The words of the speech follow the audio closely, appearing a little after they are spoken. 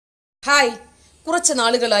Hi, കുറച്ച്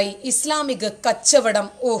നാളുകളായി ഇസ്ലാമിക കച്ചവടം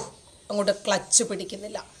അങ്ങോട്ട് ക്ലച്ച്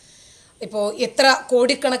പിടിക്കുന്നില്ല. ഇപ്പോൾ എത്ര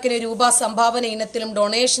കോടിക്കണക്കിന് രൂപ സംഭാവന ഇനത്തിലും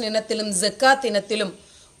ഡൊണേഷൻ ഇനത്തിലും സക്കാത്ത് ഇനത്തിലും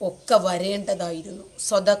ഒക്കെ വരേണ്ടതായിരുന്നു.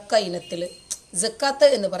 സ്വതക്ക ഇനത്തിൽ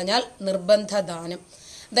സക്കാത്ത് എന്ന് പറഞ്ഞാൽ നിർബന്ധ ദാനം,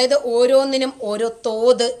 അതായത് ഓരോന്നിനും ഓരോ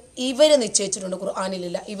തോത് ഇവർ നിശ്ചയിച്ചിട്ടുണ്ട്.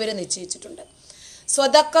 ഖുർആനിലില്ല, ഇവർ നിശ്ചയിച്ചിട്ടുണ്ട്.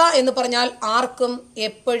 സ്വതക്ക എന്ന് പറഞ്ഞാൽ ആർക്കും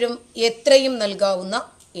എപ്പോഴും എത്രയും നൽകാവുന്ന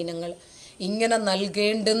ഇനങ്ങൾ. ഇങ്ങനെ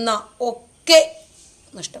നൽകേണ്ടുന്ന ഒക്കെ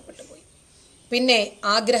നഷ്ടപ്പെട്ടു പോയി. പിന്നെ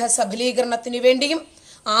ആഗ്രഹ സഫലീകരണത്തിനു വേണ്ടിയും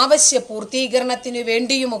ആവശ്യ പൂർത്തീകരണത്തിനു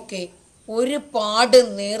വേണ്ടിയുമൊക്കെ ഒരുപാട്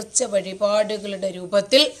നേർച്ച വഴിപാടുകളുടെ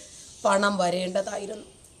രൂപത്തിൽ പണം വരേണ്ടതായിരുന്നു.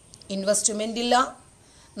 ഇൻവെസ്റ്റ്മെൻ്റ് ഇല്ല,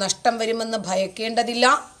 നഷ്ടം വരുമെന്ന് ഭയക്കേണ്ടതില്ല.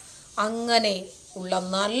 അങ്ങനെ ഉള്ള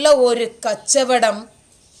നല്ല ഒരു കച്ചവടം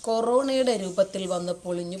കൊറോണയുടെ രൂപത്തിൽ വന്ന്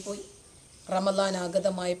പൊളിഞ്ഞുപോയി. റമദാൻ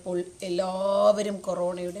ആഗതമായപ്പോൾ എല്ലാവരും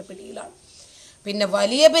കൊറോണയുടെ പിടിയിലാണ്. പിന്നെ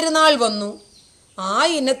വലിയ പെരുന്നാൾ വന്നു. ആ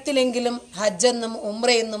ഇനത്തിലെങ്കിലും ഹജ്ജെന്നും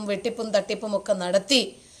ഉംറയെന്നും വെട്ടിപ്പും തട്ടിപ്പും ഒക്കെ നടത്തി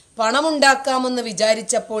പണമുണ്ടാക്കാമെന്ന്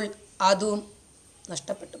വിചാരിച്ചപ്പോൾ അതും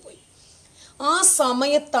നഷ്ടപ്പെട്ടു പോയി. ആ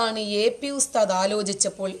സമയത്താണ് AP ഉസ്താദ്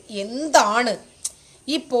ആലോചിച്ചപ്പോൾ എന്താണ്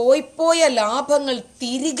ഈ പോയ ലാഭങ്ങൾ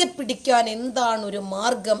തിരികെ പിടിക്കാൻ എന്താണ് ഒരു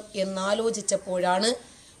മാർഗം എന്നാലോചിച്ചപ്പോഴാണ്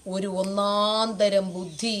ഒരു ഒന്നാന്തരം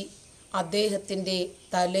ബുദ്ധി അദ്ദേഹത്തിൻ്റെ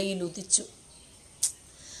തലയിൽ ഉദിച്ചു.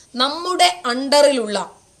 നമ്മുടെ അണ്ടറിലുള്ള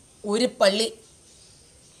ഒരു പള്ളി,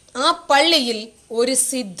 ആ പള്ളിയിൽ ഒരു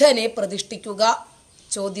സിദ്ധനെ പ്രതിഷ്ഠിക്കുക.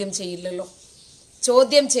 ചോദ്യം ചെയ്യില്ലല്ലോ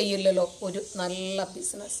ഒരു നല്ല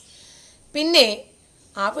ബിസിനസ്. പിന്നെ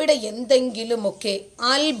അവിടെ എന്തെങ്കിലുമൊക്കെ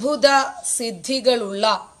അത്ഭുത സിദ്ധികളുള്ള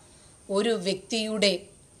ഒരു വ്യക്തിയുടെ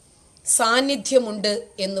സാന്നിധ്യമുണ്ട്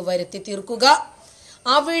എന്ന് വരുത്തി തീർക്കുക.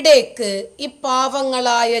 അവിടേക്ക് ഈ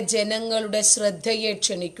പാവങ്ങളായ ജനങ്ങളുടെ ശ്രദ്ധയെ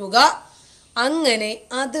ക്ഷണിക്കുക. അങ്ങനെ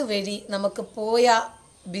അതുവഴി നമുക്ക് പോയ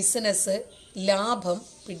ബിസിനസ് ലാഭം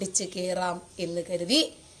പിടിച്ചു കയറാം എന്ന് കരുതി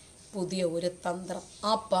പുതിയ ഒരു തന്ത്രം,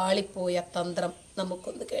 ആ പാളിപ്പോയ തന്ത്രം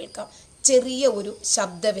നമുക്കൊന്ന് കേൾക്കാം. ചെറിയ ഒരു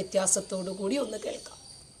ശബ്ദ വ്യത്യാസത്തോടു കൂടി ഒന്ന് കേൾക്കാം.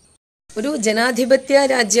 ഒരു ജനാധിപത്യ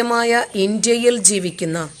രാജ്യമായ ഇന്ത്യയിൽ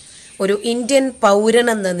ജീവിക്കുന്ന ഒരു ഇന്ത്യൻ പൗരൻ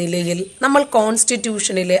എന്ന നിലയിൽ നമ്മൾ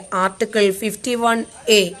കോൺസ്റ്റിറ്റ്യൂഷനിലെ ആർട്ടിക്കിൾ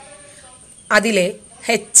 51A അതിലെ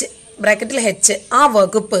H ആ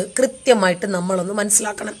വകുപ്പ് കൃത്യമായിട്ട് നമ്മളൊന്ന്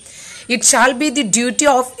മനസ്സിലാക്കണം. It shall be the duty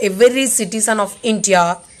of every citizen of India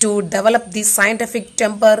to develop the scientific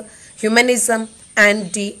temper, humanism and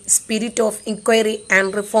the spirit of inquiry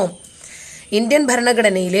and reform. Indian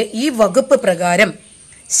ഭരണഘടനയിലെ ഈ വകുപ്പ് പ്രകാരം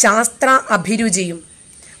ശാസ്ത്ര അഭിരുചിയും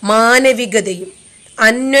മാനവികതയും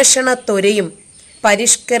അന്വേഷണത്വരയും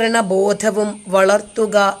പരിഷ്കരണ ബോധവും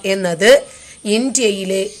വളർത്തുക എന്നത്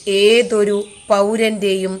ഇന്ത്യയിലെ ഏതൊരു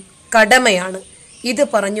പൗരന്റെയും കടമയാണ്. ഇത്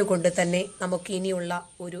പറഞ്ഞുകൊണ്ട് തന്നെ നമുക്ക് ഇനിയുള്ള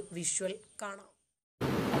ഒരു വിഷ്വൽ കാണാം.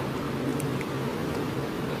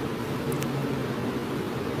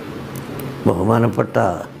 ബഹുമാനപ്പെട്ട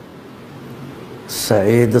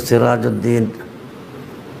സയ്യിദ് സിറാജുദ്ദീൻ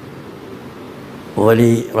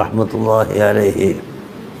വലി റഹ്മത്തുള്ളാഹി അലൈഹി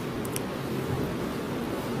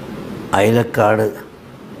അയിലക്കാട്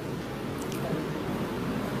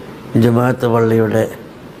ജമാഅത്ത് പള്ളിയുടെ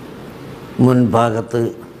മുൻഭാഗത്ത്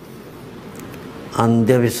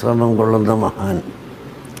അന്ത്യവിശ്രമം കൊള്ളുന്ന മഹാൻ.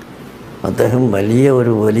 അദ്ദേഹം വലിയ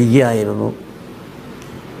ഒരു വലിയായിരുന്നു.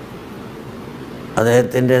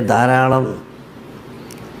 അദ്ദേഹത്തിൻ്റെ ധാരാളം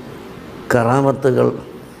കറാമത്തുകൾ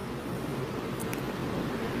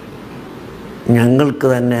ഞങ്ങൾക്ക്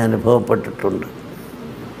തന്നെ അനുഭവപ്പെട്ടിട്ടുണ്ട്.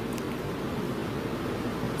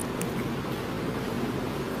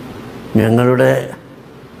 ഞങ്ങളുടെ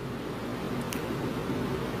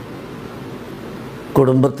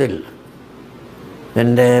കുടുംബത്തിൽ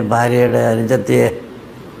എൻ്റെ ഭാര്യയുടെ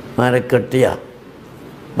അനുജത്തിമാരെ കെട്ടിയ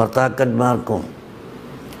ഭർത്താക്കന്മാർക്കും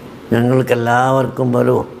ഞങ്ങൾക്കെല്ലാവർക്കും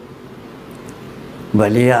ഒരു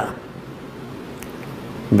വലിയ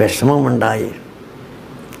വിഷമമുണ്ടായി.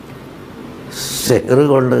 സിഹ്റ്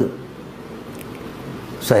കൊണ്ട്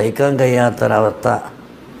സഹിക്കാൻ കഴിയാത്തൊരവസ്ഥ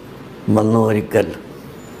വന്നു ഒരിക്കൽ.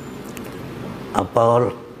 അപ്പോൾ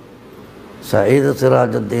സയ്യിദ്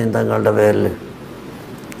സിറാജുദ്ദീൻ തങ്ങളുടെ പേരിൽ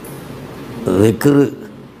ദിക്ർ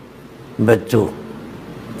വെച്ചു.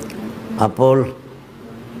 അപ്പോൾ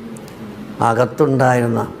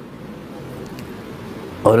അകത്തുണ്ടായിരുന്ന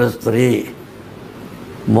ഒരു സ്ത്രീ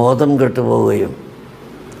ബോധം കെട്ടുപോവുകയും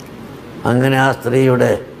അങ്ങനെ ആ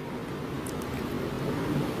സ്ത്രീയുടെ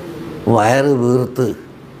വയറ് വീർത്ത്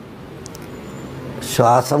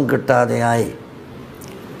ശ്വാസം കിട്ടാതെയായി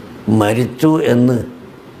മരിച്ചു എന്ന്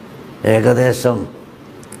ഏകദേശം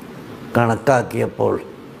കണക്കാക്കിയപ്പോൾ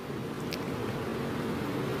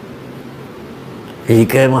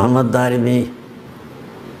ഇ.കെ. മുഹമ്മദ് ദാരിമി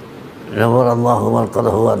നബർ അള്ളാഹു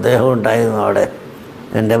മർക്കദഹു, അദ്ദേഹം ഉണ്ടായിരുന്നു അവിടെ.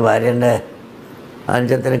 എൻ്റെ ഭാര്യൻ്റെ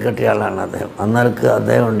അനുജത്തിന് കിട്ടിയ ആളാണ് അദ്ദേഹം. അന്നേരക്ക്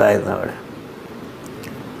അദ്ദേഹം ഉണ്ടായിരുന്നു അവിടെ.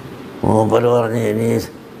 മൂപ്പർ പറഞ്ഞ് ഇനി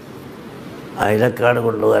അയിലക്കാട്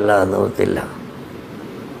കൊണ്ടുപോകല്ലാതെ നിവൃത്തില്ല.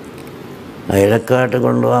 അയിലക്കാട്ട്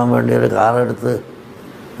കൊണ്ടുപോകാൻ വേണ്ടി ഒരു കാറെടുത്ത്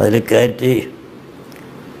അതിൽ കയറ്റി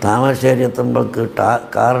താമരശ്ശേരി എത്തുമ്പോഴേക്ക്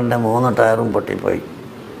കാറിൻ്റെ 3 ടയറും പൊട്ടിപ്പോയി.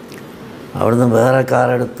 അവിടുന്ന് വേറെ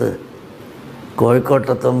കാറെടുത്ത്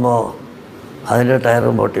കോഴിക്കോട്ടെത്തുമ്പോൾ അതിൻ്റെ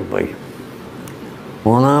ടയറും പൊട്ടിപ്പോയി.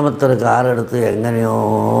 3ാമത്തെ ഒരു കാറെടുത്ത് എങ്ങനെയോ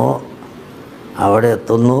അവിടെ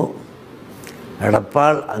എത്തുന്നു.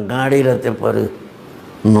 എടപ്പാൾ അങ്ങാടിയിലെത്തിയപ്പോൾ ഒരു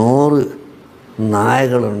 100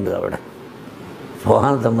 നായകളുണ്ട് അവിടെ,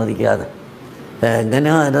 പോകാൻ സമ്മതിക്കാതെ.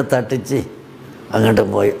 എങ്ങനെയോ അതിനെ തട്ടിച്ച് അങ്ങോട്ട്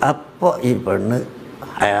പോയി. അപ്പോൾ ഈ പെണ്ണ്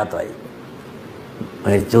ഹയാത്തായി,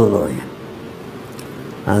 മരിച്ചു എന്ന് പറഞ്ഞു.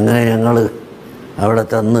 അങ്ങനെ ഞങ്ങൾ അവിടെ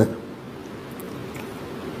ചെന്ന്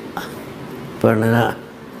പെണ്ണിനെ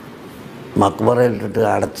മക്ബറയിലിട്ടിട്ട്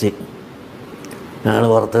അടച്ച് ഞങ്ങൾ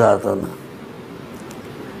പുറത്ത് കാത്തുനിന്ന്.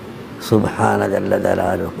 സുബ്ഹാന ജല്ല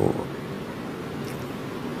ജലാലുഹു.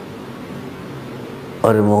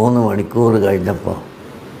 ഒരു 3 മണിക്കൂർ കഴിഞ്ഞപ്പോൾ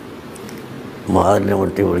വാതിലിനെ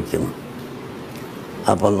മുട്ടി വിളിക്കുന്നു.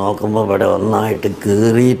 അപ്പം നോക്കുമ്പോൾ ഇവിടെ ഒന്നായിട്ട്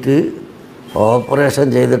കീറിയിട്ട് ഓപ്പറേഷൻ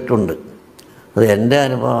ചെയ്തിട്ടുണ്ട്. അത് എൻ്റെ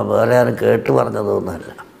അനുഭവം, വേറെ ആരും കേട്ട്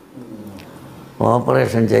പറഞ്ഞതൊന്നുമല്ല.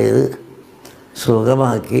 ഓപ്പറേഷൻ ചെയ്ത്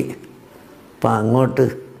സുഖമാക്കി. ഇപ്പം അങ്ങോട്ട്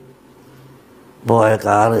പോയ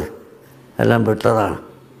കാറ് എല്ലാം വിട്ടതാണ്.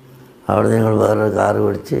 അവിടെ ഞങ്ങൾ വേറൊരു കാറ്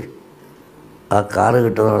പിടിച്ച് ആ കാറ്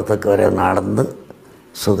കിട്ടുന്നിടത്തൊക്കെ വരെ നടന്ന്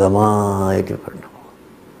സുഖമായിട്ട് പെണ്ണു പോകും.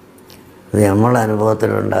 ഇത് നമ്മളുടെ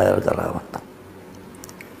അനുഭവത്തിലുണ്ടായ ഒരു കറാമത്ത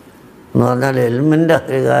എന്ന് പറഞ്ഞാൽ എൽമിൻ്റെ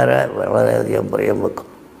അധികാര വളരെയധികം പ്രിയം വെക്കും.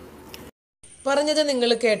 പറഞ്ഞത് നിങ്ങൾ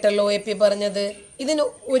കേട്ടല്ലോ എ പി പറഞ്ഞത്. ഇതിന്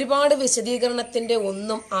ഒരുപാട് വിശദീകരണത്തിൻ്റെ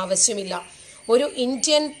ഒന്നും ആവശ്യമില്ല. ഒരു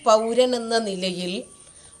ഇന്ത്യൻ പൗരൻ എന്ന നിലയിൽ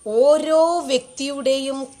ഓരോ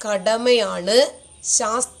വ്യക്തിയുടെയും കടമയാണ്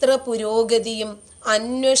ശാസ്ത്ര പുരോഗതിയും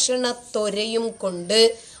അന്വേഷണ ത്വരയും കൊണ്ട്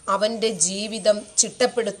അവൻ്റെ ജീവിതം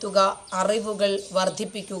ചിട്ടപ്പെടുത്തുക, അറിവുകൾ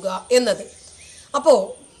വർദ്ധിപ്പിക്കുക എന്നത്. അപ്പോൾ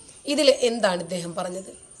ഇതിൽ എന്താണ് ഇദ്ദേഹം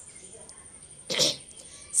പറഞ്ഞത്?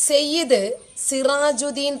 സയ്യിദ്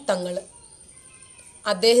സിറാജുദ്ദീൻ തങ്ങൾ,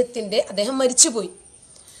 അദ്ദേഹം മരിച്ചുപോയി.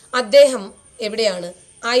 അദ്ദേഹം എവിടെയാണ്?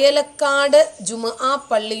 അയലക്കാട് ജുമുഅ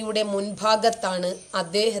പള്ളിയുടെ മുൻഭാഗത്താണ്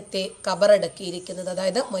അദ്ദേഹത്തെ കബറടക്കിയിരിക്കുന്നത്.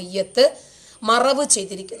 അതായത് മയ്യത്ത് മറവ്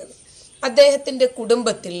ചെയ്തിരിക്കുന്നത്. അദ്ദേഹത്തിൻ്റെ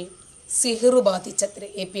കുടുംബത്തിൽ സിഹിർ ബാധിച്ചത്രേ.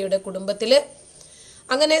 എ പിയുടെ കുടുംബത്തിൽ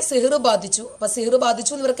അങ്ങനെ സിഹിർ ബാധിച്ചു. അപ്പം സിഹിർ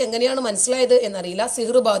ബാധിച്ചു എന്നിവർക്ക് എങ്ങനെയാണ് മനസ്സിലായത് എന്നറിയില്ല.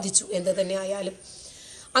 സിഹിർ ബാധിച്ചു എന്ത് തന്നെ ആയാലും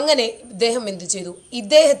അങ്ങനെ ഇദ്ദേഹം എന്തു ചെയ്തു?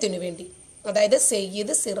 ഇദ്ദേഹത്തിനു വേണ്ടി, അതായത്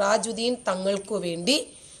സയ്യിദ് സിറാജുദ്ദീൻ തങ്ങൾക്കു വേണ്ടി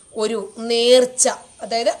ഒരു നേർച്ച,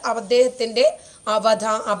 അതായത് അദ്ദേഹത്തിൻ്റെ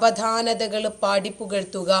അപധാനതകൾ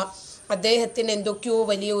പാടിപ്പുകഴ്ത്തുക, അദ്ദേഹത്തിന് എന്തൊക്കെയോ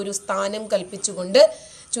വലിയ ഒരു സ്ഥാനം കൽപ്പിച്ചുകൊണ്ട്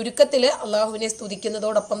ചുരുക്കത്തിൽ അള്ളാഹുവിനെ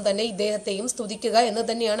സ്തുതിക്കുന്നതോടൊപ്പം തന്നെ ഇദ്ദേഹത്തെയും സ്തുതിക്കുക എന്ന്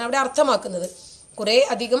തന്നെയാണ് അവിടെ അർത്ഥമാക്കുന്നത്. കുറേ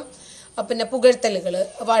അധികം പുകഴ്ത്തലുകൾ,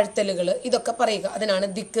 വാഴ്ത്തലുകൾ ഇതൊക്കെ പറയുക, അതിനാണ്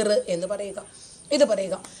ദിക്ർ എന്ന് പറയുക, ഇത്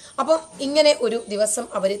പറയുക. അപ്പം ഇങ്ങനെ ഒരു ദിവസം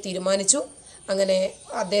അവർ തീരുമാനിച്ചു. അങ്ങനെ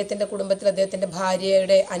അദ്ദേഹത്തിൻ്റെ കുടുംബത്തിൽ അദ്ദേഹത്തിൻ്റെ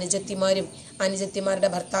ഭാര്യയുടെ അനുജത്തിമാരുടെ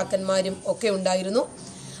ഭർത്താക്കന്മാരും ഒക്കെ ഉണ്ടായിരുന്നു.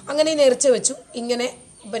 അങ്ങനെ നേർച്ച വെച്ചു. ഇങ്ങനെ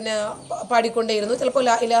പാടിക്കൊണ്ടേയിരുന്നു. ചിലപ്പോൾ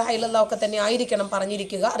ലാ ഇലാഹ ഇല്ലല്ലാഹ് ഒക്കെ തന്നെ ആയിരിക്കണം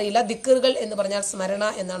പറഞ്ഞിരിക്കുക, അറിയില്ല. ദിക്റുകൾ എന്ന് പറഞ്ഞാൽ സ്മരണ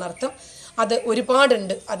എന്നാണ് അർത്ഥം. അത്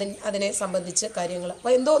ഒരുപാടുണ്ട് അതിനെ സംബന്ധിച്ച് കാര്യങ്ങൾ.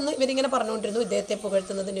 അപ്പോൾ എന്തോ ഒന്ന് ഇവരിങ്ങനെ പറഞ്ഞുകൊണ്ടിരുന്നു, ഇദ്ദേഹത്തെ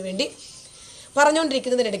പുകഴ്ത്തുന്നതിന് വേണ്ടി.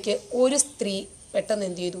 പറഞ്ഞുകൊണ്ടിരിക്കുന്നതിനിടയ്ക്ക് ഒരു സ്ത്രീ പെട്ടെന്ന്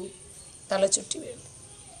എന്ത് ചെയ്തു? തലചുറ്റി വീണു.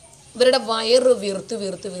 ഇവരുടെ വയറ് വീർത്ത്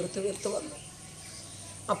വന്നു.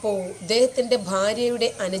 അപ്പോൾ ഇദ്ദേഹത്തിൻ്റെ ഭാര്യയുടെ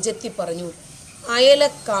അനുജത്തി പറഞ്ഞു,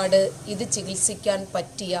 അയലക്കാട് ഇത് ചികിത്സിക്കാൻ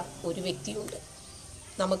പറ്റിയ ഒരു വ്യക്തിയുണ്ട്,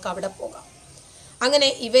 നമുക്ക് അവിടെ പോകാം. അങ്ങനെ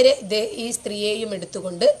ഈ സ്ത്രീയെയും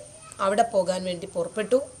എടുത്തുകൊണ്ട് അവിടെ പോകാൻ വേണ്ടി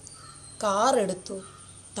പുറപ്പെട്ടു. കാറെടുത്തു.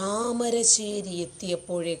 താമരശ്ശേരി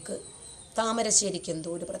എത്തിയപ്പോഴേക്ക്, താമരശ്ശേരിക്ക് എന്തോ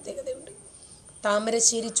ഒരു പ്രത്യേകതയുണ്ട്.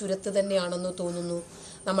 താമരശ്ശേരി ചുരത്ത് തന്നെയാണെന്ന് തോന്നുന്നു.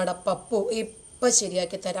 നമ്മുടെ പപ്പു ഇപ്പം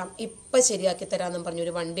ശരിയാക്കി തരാം എന്നും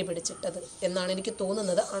പറഞ്ഞൊരു വണ്ടി പിടിച്ചിട്ടത് എന്നാണ് എനിക്ക്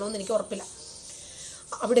തോന്നുന്നത്. ആണോ എന്ന് എനിക്ക് ഉറപ്പില്ല.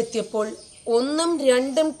 അവിടെ എത്തിയപ്പോൾ 1ഉം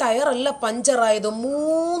 2ഉം ടയറല്ല പഞ്ചറായത്,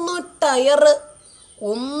 3 ടയർ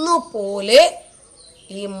ഒന്നുപോലെ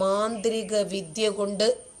ഈ മാന്ത്രിക വിദ്യ കൊണ്ട്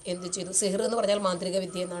എന്ത് ചെയ്തു? സിഹിർ എന്ന് പറഞ്ഞാൽ മാന്ത്രിക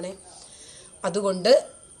വിദ്യ എന്നാണ്. അതുകൊണ്ട്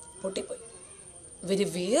പൊട്ടിപ്പോയി. ഇവർ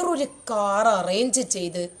വേറൊരു കാർ അറേഞ്ച്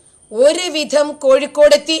ചെയ്ത് ഒരുവിധം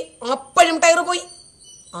കോഴിക്കോടെത്തി. അപ്പോഴും ടയർ പോയി.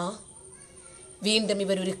 വീണ്ടും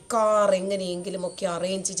ഇവരൊരു കാർ എങ്ങനെയെങ്കിലും ഒക്കെ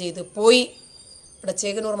അറേഞ്ച് ചെയ്ത് പോയി. ഇവിടെ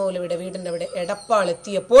ചേകനൂർ മൗലവിയുടെ വീടിൻ്റെ അവിടെ എടപ്പാൾ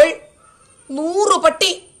എത്തിയപ്പോൾ 100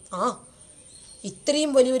 പട്ടി.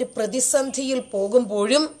 ഇത്രയും വലിയൊരു പ്രതിസന്ധിയിൽ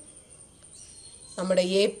പോകുമ്പോഴും നമ്മുടെ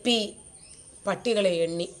AP പട്ടികളെ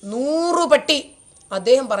എണ്ണി 100 പട്ടി.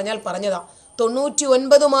 അദ്ദേഹം പറഞ്ഞാൽ പറഞ്ഞതാ,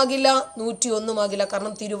 99 101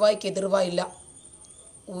 കാരണം തിരുവായ്ക്ക് എതിർവായില്ല.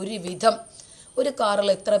 ഒരു വിധം ഒരു കാറിൽ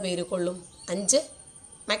എത്ര പേര് കൊള്ളും? 5,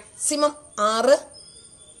 മാക്സിമം 6,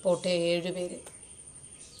 പോട്ടെ 7 പേര്.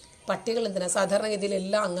 പട്ടികൾ എന്തിനാ? സാധാരണഗതിയിൽ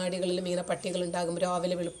എല്ലാ അങ്ങാടികളിലും ഇങ്ങനെ പട്ടികൾ ഉണ്ടാകും.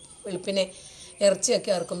 രാവിലെ വെളുപ്പിനെ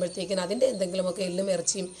ഇറച്ചിയൊക്കെ ഇറക്കുമ്പോഴത്തേക്കിന് അതിൻ്റെ എന്തെങ്കിലുമൊക്കെ എല്ലും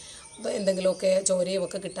ഇറച്ചിയും എന്തെങ്കിലുമൊക്കെ ചോരയും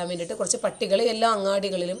ഒക്കെ കിട്ടാൻ വേണ്ടിയിട്ട് കുറച്ച് പട്ടികൾ എല്ലാ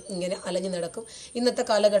അങ്ങാടികളിലും ഇങ്ങനെ അലഞ്ഞു നടക്കും. ഇന്നത്തെ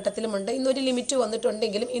കാലഘട്ടത്തിലുമുണ്ട്. ഇന്നൊരു ലിമിറ്റ്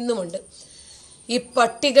വന്നിട്ടുണ്ടെങ്കിലും ഇന്നുമുണ്ട്. ഈ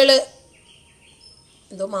പട്ടികൾ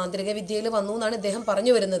എന്തോ മാന്ത്രിക വിദ്യയിൽ വന്നു എന്നാണ് ഇദ്ദേഹം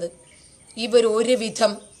പറഞ്ഞു വരുന്നത്.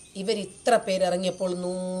 ഇവരിത്ര പേരിറങ്ങിയപ്പോൾ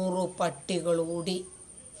 100 പട്ടികളോടി.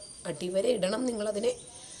 അടിവരെ ഇടണം നിങ്ങളതിനെ.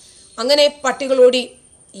 അങ്ങനെ പട്ടികളോടി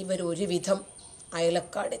ഇവരൊരു വിധം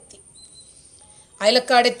അയലക്കാടെത്തി.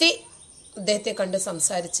 അദ്ദേഹത്തെ കണ്ട്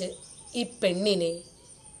സംസാരിച്ച് ഈ പെണ്ണിനെ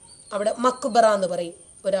അവിടെ മക്ബറ എന്ന് പറയും.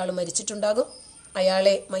 ഒരാൾ മരിച്ചിട്ടുണ്ടാകും,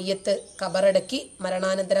 അയാളെ മയ്യത്ത് കബറടക്കി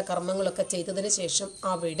മരണാനന്തര കർമ്മങ്ങളൊക്കെ ചെയ്തതിന് ശേഷം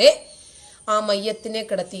അവിടെ ആ മയ്യത്തിനെ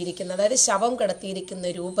കിടത്തിയിരിക്കുന്ന, അതായത് ശവം കിടത്തിയിരിക്കുന്ന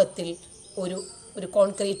രൂപത്തിൽ ഒരു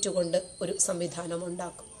കോൺക്രീറ്റ് കൊണ്ട് ഒരു സംവിധാനം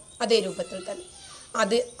ഉണ്ടാക്കും. അതേ രൂപത്തിൽ തന്നെ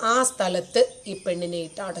ആ സ്ഥലത്ത് ഈ പെണ്ണിനെ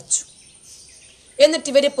ഇട്ട് അടച്ചു. എന്നിട്ട്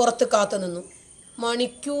ഇവർ പുറത്ത് കാത്തു നിന്നു.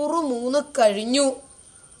 മണിക്കൂർ 3 കഴിഞ്ഞു.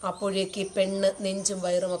 അപ്പോഴേക്ക് ഈ പെണ്ണ് നെഞ്ചും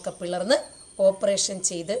വയറുമൊക്കെ പിളർന്ന് ഓപ്പറേഷൻ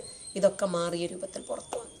ചെയ്ത് ഇതൊക്കെ മാറിയ രൂപത്തിൽ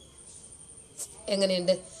പുറത്തു വന്നു.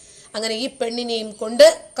 എങ്ങനെയുണ്ട്? അങ്ങനെ ഈ പെണ്ണിനെയും കൊണ്ട്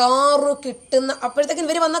കാറ് കിട്ടുന്ന അപ്പോഴത്തേക്കും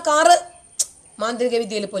ഇവർ വന്ന കാറ് മാന്ത്രിക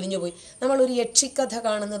വിദ്യയിൽ പൊലിഞ്ഞുപോയി. നമ്മളൊരു യക്ഷിക്കഥ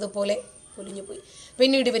കാണുന്നത് പോലെ പൊലിഞ്ഞുപോയി.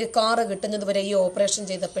 പിന്നീട് ഇവർ കാറ് കിട്ടുന്നത് വരെ ഈ ഓപ്പറേഷൻ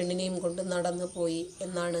ചെയ്ത പെണ്ണിനെയും കൊണ്ട് നടന്നു പോയി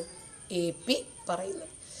എന്നാണ് AP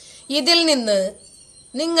പറയുന്നത്. ഇതിൽ നിന്ന്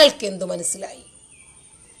നിങ്ങൾക്ക് എന്തു മനസ്സിലായി?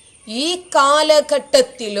 ഈ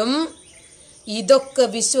കാലഘട്ടത്തിലും ഇതൊക്കെ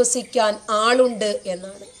വിശ്വസിക്കാൻ ആളുണ്ട്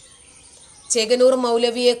എന്നാണ്. ചേകനൂർ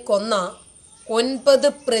മൗലവിയെ കൊന്ന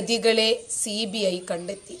 9 പ്രതികളെ CBI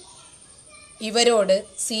കണ്ടെത്തി. ഇവരോട്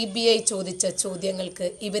CBI ചോദിച്ച ചോദ്യങ്ങൾക്ക്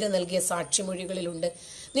ഇവർ നൽകിയ സാക്ഷിമൊഴികളിലുണ്ട്.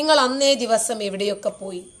 നിങ്ങൾ അന്നേ ദിവസം എവിടെയൊക്കെ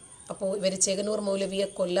പോയി? അപ്പോൾ ഇവർ ചേകനൂർ മൗലവിയെ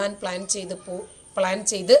കൊല്ലാൻ പ്ലാൻ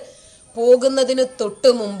ചെയ്ത് പോകുന്നതിന് തൊട്ട്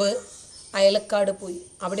മുമ്പ് അയലക്കാട് പോയി.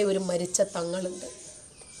 അവിടെ ഒരു മരിച്ച തങ്ങളുണ്ട്.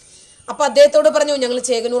 അപ്പോൾ അദ്ദേഹത്തോട് പറഞ്ഞു, ഞങ്ങൾ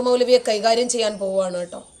ചേകനൂർ മൗലവിയെ കൈകാര്യം ചെയ്യാൻ പോവുകയാണ്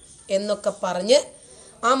കേട്ടോ എന്നൊക്കെ പറഞ്ഞ്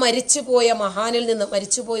ആ മരിച്ചുപോയ മഹാനിൽ നിന്ന്,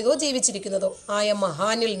 മരിച്ചുപോയതോ ജീവിച്ചിരിക്കുന്നതോ ആയ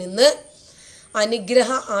മഹാനിൽ നിന്ന് അനുഗ്രഹ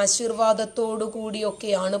ആശീർവാദത്തോടു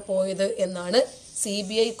കൂടിയൊക്കെയാണ് പോയത് എന്നാണ്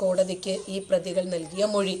CBI കോടതിക്ക് ഈ പ്രതികൾ നൽകിയ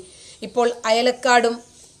മൊഴി. ഇപ്പോൾ അയലക്കാടും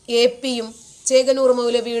APയും ചേകനൂർ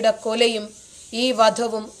മൗലവിയുടെ കൊലയും ഈ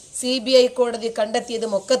വധവും CBI കോടതി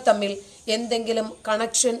കണ്ടെത്തിയതും ഒക്കെ തമ്മിൽ എന്തെങ്കിലും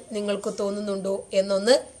കണക്ഷൻ നിങ്ങൾക്ക് തോന്നുന്നുണ്ടോ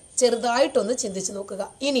എന്നൊന്ന് ചെറുതായിട്ടൊന്ന് ചിന്തിച്ചു നോക്കുക.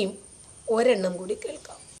 ഇനിയും ഒരെണ്ണം കൂടി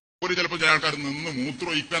കേൾക്കാം. ചിലപ്പോൾ ചില ആൾക്കാർ നിന്ന്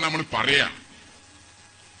മൂത്രമൊഴിക്കാൻ നമ്മൾ പറയാ,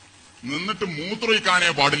 നിന്നിട്ട് മൂത്രമൊഴിക്കാനേ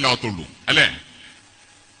പാടില്ലാത്തുള്ളൂ അല്ലേ?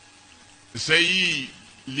 പക്ഷെ ഈ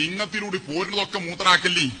ലിംഗത്തിലൂടെ പോരുന്നതൊക്കെ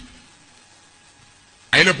മൂത്രാക്കല്ലേ,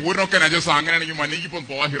 അതിലെ പോരിനൊക്കെ നജസ. അങ്ങനെയാണെങ്കിൽ മനിക്കിപ്പം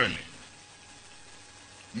തോഹിറല്ലേ?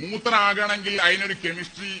 മൂത്രാകണമെങ്കിൽ അതിനൊരു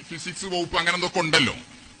കെമിസ്ട്രി ഫിസിക്സ് വകുപ്പ് അങ്ങനെ എന്തൊക്കെ ഉണ്ടല്ലോ.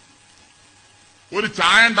 ഒരു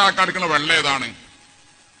ചായ ഉണ്ടാക്കാടുക്കുന്ന വെള്ളം ഏതാണ്?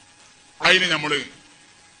 അതിന് നമ്മള്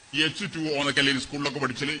H2O എന്നൊക്കെ അല്ലെങ്കിൽ സ്കൂളിലൊക്കെ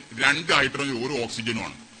പഠിച്ചാൽ 2 ഹൈഡ്രജനും 1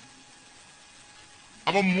 ഓക്സിജനുമാണ്.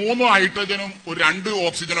 അപ്പൊ 3 ഹൈഡ്രജനും 2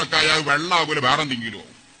 ഓക്സിജനും ഒക്കെ ആയാൽ വെള്ളമാകൂല, വേറെ എന്തെങ്കിലും.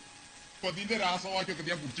 അപ്പൊ ഇതിന്റെ രാസവാക്യൊക്കെ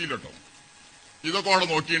ഞാൻ കുടിച്ചില്ല കേട്ടോ. ഇതൊക്കെ അവിടെ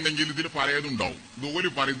നോക്കിയിട്ടുണ്ടെങ്കിൽ ഇതിൽ പലതുണ്ടാവും. ഇതുപോലെ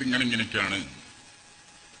പറയുന്നത് ഇങ്ങനെയൊക്കെയാണ്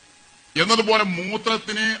എന്നതുപോലെ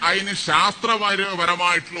മൂത്രത്തിന് അതിന്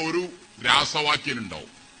ശാസ്ത്രപരമായിട്ടുള്ള ഒരു രാസവാക്യം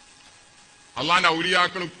ഉണ്ടാവും. അല്ലാണ്ട്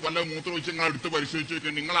ഔലിയാക്കൾ വല്ല മൂത്രമൊഴിച്ച് നിങ്ങൾ എടുത്ത് പരിശോധിച്ച്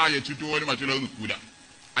വെച്ചാൽ നിങ്ങൾ ആ H2O മറ്റുള്ളത് നിൽക്കൂല.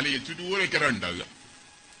 അല്ലെ H2O ഉണ്ടാകുക,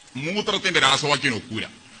 മൂത്രത്തിന്റെ രാസവാക്യം ഒക്കൂല.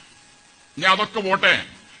 ഇനി അതൊക്കെ പോട്ടെ,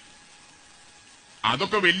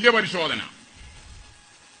 അതൊക്കെ വലിയ പരിശോധന.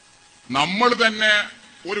 നമ്മൾ തന്നെ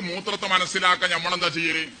ഒരു മൂത്രത്തെ മനസ്സിലാക്കാൻ നമ്മളെന്താ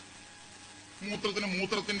ചെയ്യല്?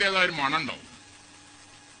 മൂത്രത്തിൻ്റെതായ ഒരു മണം ഉണ്ടാവും.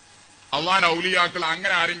 അള്ളാൻ ഔലിയാക്കൾ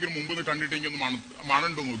അങ്ങനെ ആരെങ്കിലും മുമ്പ് നിന്ന് കണ്ടിട്ടെങ്കിൽ ഒന്ന്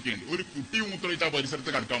മണുണ്ടോ നോക്കിയുണ്ട്. ഒരു കുട്ടി മൂത്രമൊഴിച്ച് ആ പരിസരത്ത്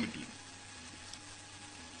കടക്കാൻ പറ്റൂ?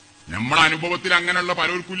 നമ്മളെ അനുഭവത്തിൽ അങ്ങനെയുള്ള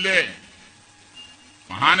പലർക്കില്ലേ?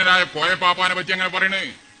 മഹാനരായ കോയപ്പാപ്പാനെ പറ്റി അങ്ങനെ പറയണേ.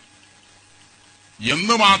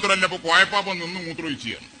 എന്ന് മാത്രമല്ല, ഇപ്പൊ കോയപ്പാപ്പ നിന്ന്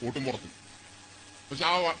മൂത്രമൊഴിച്ചാണ് ഓട്ടും പുറത്ത്. പക്ഷെ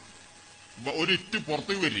ആ ഒരു ഇറ്റ്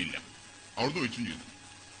പുറത്തേക്ക് വരില്ല, അവിടുന്ന് വെച്ചും ചെയ്തു.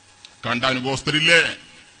 കണ്ട അനുഭവസ്ഥരില്ലേ?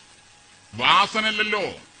 വാസനല്ലോ,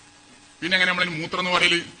 പിന്നെ എങ്ങനെ നമ്മളതിന് മൂത്രം എന്ന്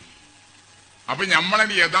പറയല്? അപ്പൊ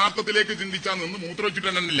നമ്മളതിന്റെ യഥാർത്ഥത്തിലേക്ക് ചിന്തിച്ചാൽ നിന്ന് മൂത്രം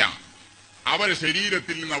വെച്ചിട്ടുണ്ടെന്നില്ല. അവരെ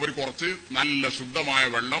ശരീരത്തിൽ നിന്ന് അവർ കുറച്ച് നല്ല ശുദ്ധമായ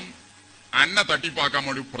വെള്ളം അന്ന തട്ടിപ്പാക്കാൻ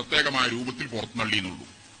വേണ്ടി പ്രത്യേകമായ രൂപത്തിൽ പുറത്തു നള്ളിയെന്നുള്ളൂ.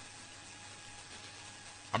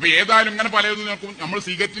 അപ്പൊ ഏതായാലും ഇങ്ങനെ പലതും നോക്കും. നമ്മൾ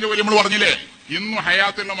സിഗരറ്റിന്റെ വരി നമ്മൾ പറഞ്ഞില്ലേ, ഇന്നും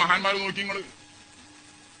ഹയാത്തുള്ള മഹാന്മാർ നോക്കി നിങ്ങൾ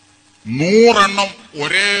 100 എണ്ണം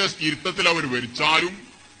ഒരേ ഇരുത്തത്തിൽ അവർ വരിച്ചാലും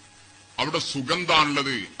അവിടെ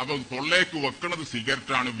സുഗന്ധാണുള്ളത്. അപ്പൊ തൊള്ളേക്ക് വെക്കുന്നത്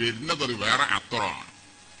സിഗരറ്റാണ്, വരുന്നത് അത് വേറെ അത്തറാണ്.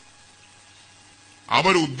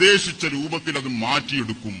 അവർ ഉദ്ദേശിച്ച രൂപത്തിൽ അത്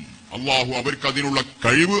മാറ്റിയെടുക്കും. അള്ളാഹു അവർക്ക് അതിനുള്ള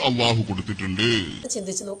കഴിവ് അള്ളാഹു കൊടുത്തിട്ടുണ്ട്.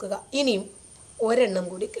 ചിന്തിച്ചു നോക്കുക. ഇനിയും ഒരെണ്ണം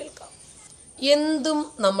കൂടി കേൾക്കാം. എന്തും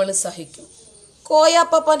നമ്മൾ സഹിക്കും.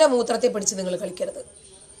 കോയാപ്പാപ്പാന്റെ മൂത്രത്തെ പിടിച്ച് നിങ്ങൾ കളിക്കരുത്.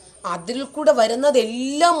 അതിൽ കൂടെ വരുന്നത്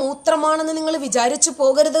എല്ലാം മൂത്രമാണെന്ന് നിങ്ങൾ വിചാരിച്ചു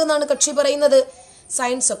പോകരുത് എന്നാണ് കക്ഷി പറയുന്നത്.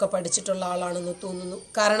 സയൻസ് ഒക്കെ പഠിച്ചിട്ടുള്ള ആളാണെന്ന് തോന്നുന്നു.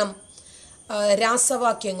 കാരണം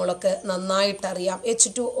രാസവാക്യങ്ങളൊക്കെ നന്നായിട്ടറിയാം.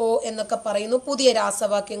 H2O എന്നൊക്കെ പറയുന്നു. പുതിയ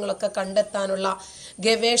രാസവാക്യങ്ങളൊക്കെ കണ്ടെത്താനുള്ള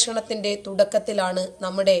ഗവേഷണത്തിൻ്റെ തുടക്കത്തിലാണ്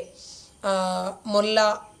നമ്മുടെ മൊല്ല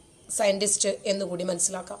സയൻറ്റിസ്റ്റ് എന്നുകൂടി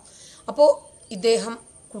മനസ്സിലാക്കാം. അപ്പോൾ ഇദ്ദേഹം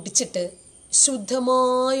കുടിച്ചിട്ട്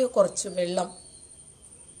ശുദ്ധമായ കുറച്ച് വെള്ളം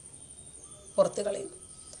പുറത്ത് കളയുന്നു.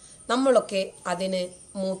 നമ്മളൊക്കെ അതിന്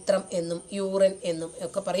മൂത്രം എന്നും യൂറിൻ എന്നും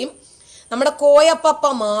ഒക്കെ പറയും. നമ്മുടെ കോയപ്പപ്പ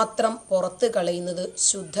മാത്രം പുറത്ത് കളയുന്നത്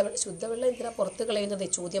ശുദ്ധവെള്ളം എന്തിനാ പുറത്ത് കളയുന്നത്?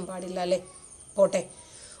 ചോദ്യം പാടില്ല അല്ലേ? പോട്ടെ.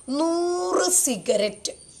 100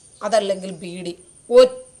 സിഗരറ്റ് അതല്ലെങ്കിൽ ബീഡി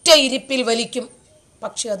ഒറ്റ ഇരിപ്പിൽ വലിക്കും.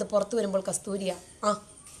 പക്ഷെ അത് പുറത്തു വരുമ്പോൾ കസ്തൂരിയ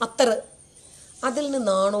അത്തറ്. അതിൽ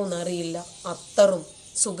നിന്നാണോ എന്നറിയില്ല അത്തറും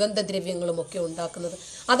സുഗന്ധദ്രവ്യങ്ങളും ഒക്കെ ഉണ്ടാക്കുന്നത്.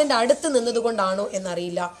 അതിൻ്റെ അടുത്ത് നിന്നതുകൊണ്ടാണോ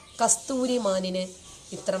എന്നറിയില്ല കസ്തൂരി മാനിന്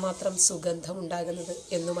ഇത്രമാത്രം സുഗന്ധം ഉണ്ടാകുന്നത്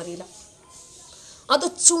എന്നും അറിയില്ല. അത്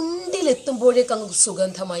ചുണ്ടിലെത്തുമ്പോഴേക്ക് അങ്ങ്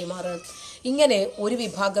സുഗന്ധമായി മാറണം. ഇങ്ങനെ ഒരു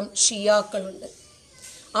വിഭാഗം ഷിയാക്കളുണ്ട്.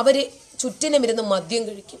 അവർ ചുറ്റിനുമിരുന്ന് മദ്യം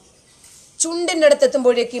കഴിക്കും. ചുണ്ടിൻ്റെ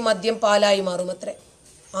അടുത്തെത്തുമ്പോഴേക്ക് ഈ മദ്യം പാലായി മാറും അത്രേ.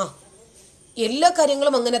 എല്ലാ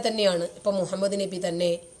കാര്യങ്ങളും അങ്ങനെ തന്നെയാണ്. ഇപ്പം മുഹമ്മദ് നബി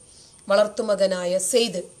തന്നെ വളർത്തുമകനായ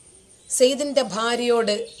സെയ്ദിൻ്റെ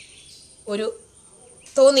ഭാര്യയോട് ഒരു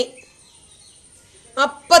തോന്നി.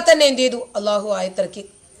 അപ്പം തന്നെ എന്ത് ചെയ്തു? അള്ളാഹു ആയത്തിറക്കി.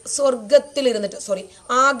 സ്വർഗത്തിലിരുന്നിട്ട്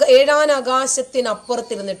 7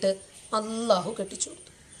 ആകാശത്തിനപ്പുറത്തിരുന്നിട്ട് അള്ളാഹു കെട്ടിച്ചു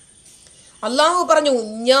കൊടുത്തു. അള്ളാഹു പറഞ്ഞു,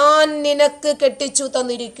 ഞാൻ നിനക്ക് കെട്ടിച്ചു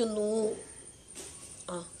തന്നിരിക്കുന്നു.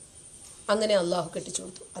 അങ്ങനെ അള്ളാഹു കെട്ടിച്ചു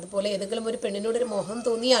കൊടുത്തു. അതുപോലെ ഏതെങ്കിലും ഒരു പെണ്ണിനോടൊരു മോഹം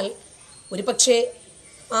തോന്നിയാൽ ഒരു പക്ഷേ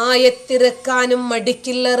ആയത്തിറക്കാനും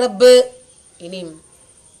മടിക്കില്ല റബ്ബ്. ഇനിയും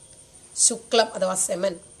ശുക്ലം അഥവാ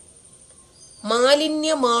സെമൻ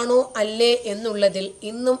മാലിന്യമാണോ അല്ലേ എന്നുള്ളതിൽ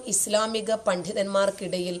ഇന്നും ഇസ്ലാമിക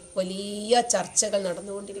പണ്ഡിതന്മാർക്കിടയിൽ വലിയ ചർച്ചകൾ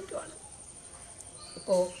നടന്നുകൊണ്ടിരിക്കുകയാണ്.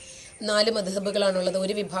 ഇപ്പോൾ 4 മദ്ഹബുകളാണുള്ളത്.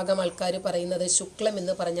 ഒരു വിഭാഗം ആൾക്കാർ പറയുന്നത് ശുക്ലം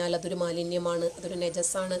എന്ന് പറഞ്ഞാൽ അതൊരു മാലിന്യമാണ്, അതൊരു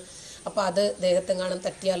നജസാണ്. അപ്പോൾ അത് ദേഹത്തെങ്ങാനും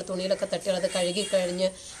തട്ടിയാൽ, തുണിയിലൊക്കെ തട്ടിയാൽ അത് കഴുകിക്കഴിഞ്ഞ്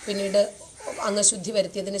പിന്നീട് അങ്ങ് ശുദ്ധി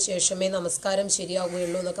വരുത്തിയതിന് ശേഷമേ നമസ്കാരം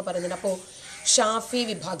ശരിയാവുകയുള്ളൂ എന്നൊക്കെ പറയുന്നുണ്ട്. അപ്പോൾ ഷാഫി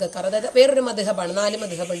വിഭാഗക്കാർ, അതായത് വേറൊരു മദ്ഹബാണ്, 4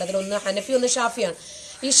 മദ്ഹബുണ്ട്. അതിലൊന്ന് ഹനഫി, ഒന്ന് ഷാഫിയാണ്.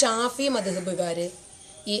 ഈ ഷാഫി മദ്ഹബുകാർ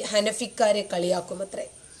ഈ ഹനഫിക്കാരെ കളിയാക്കുമത്രേ.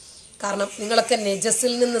 കാരണം നിങ്ങളൊക്കെ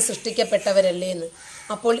നജസിൽ നിന്ന് സൃഷ്ടിക്കപ്പെട്ടവരല്ലേ എന്ന്.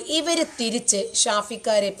 അപ്പോൾ ഇവർ തിരിച്ച്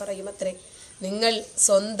ഷാഫിക്കാരെ പറയുമത്രേ, നിങ്ങൾ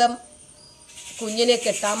സ്വന്തം കുഞ്ഞിനെ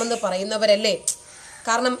കെട്ടാമെന്ന് പറയുന്നവരല്ലേ.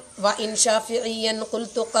 കാരണം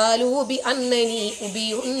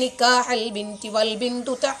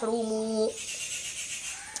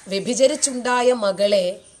വ്യഭിചരിച്ചുണ്ടായ മകളെ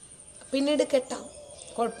പിന്നീട് കെട്ടാം,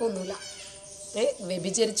 കുഴപ്പമൊന്നുമില്ല.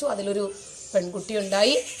 വ്യഭിചരിച്ചു, അതിലൊരു പെൺകുട്ടി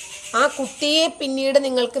ഉണ്ടായി, ആ കുട്ടിയെ പിന്നീട്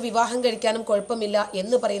നിങ്ങൾക്ക് വിവാഹം കഴിക്കാനും കുഴപ്പമില്ല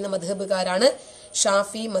എന്ന് പറയുന്ന മദ്ഹബുകാരാണ്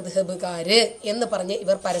ഷാഫി മദ്ഹബുകാര് എന്ന് പറഞ്ഞ്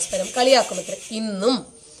ഇവർ പരസ്പരം കളിയാക്കുമത്രേ. ഇന്നും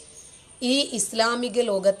ഈ ഇസ്ലാമിക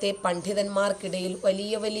ലോകത്തെ പണ്ഡിതന്മാർക്കിടയിൽ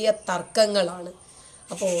വലിയ വലിയ തർക്കങ്ങളാണ്.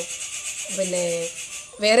 അപ്പോൾ പിന്നെ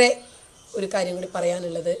വേറെ ഒരു കാര്യം കൂടി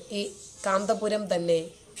പറയാനുള്ളത്, ഈ കാന്തപുരം തന്നെ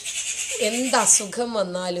എന്തസുഖം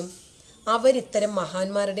വന്നാലും അവരിത്തരം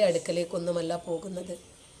മഹാന്മാരുടെ അടുക്കലേക്കൊന്നുമല്ല പോകുന്നത്.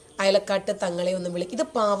 അയലക്കാട്ട് തങ്ങളെ ഒന്നും വിളിക്കും. ഇത്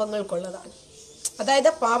പാവങ്ങൾക്കുള്ളതാണ്. അതായത്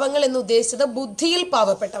പാവങ്ങൾ എന്ന് ഉദ്ദേശിച്ചത് ബുദ്ധിയിൽ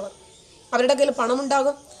പാവപ്പെട്ടവർ. അവരുടെ കയ്യിൽ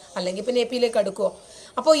പണമുണ്ടാകും, അല്ലെങ്കിൽ പിന്നെ AP അടുക്കുമോ.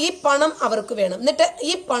 അപ്പോൾ ഈ പണം അവർക്ക് വേണം. എന്നിട്ട്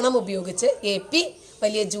ഈ പണം ഉപയോഗിച്ച് AP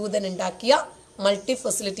വലിയ ജൂതൻ ഉണ്ടാക്കിയ മൾട്ടി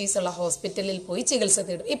ഫെസിലിറ്റീസ് ഉള്ള ഹോസ്പിറ്റലിൽ പോയി ചികിത്സ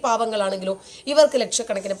തേടും. ഈ പാവങ്ങളാണെങ്കിലോ ഇവർക്ക്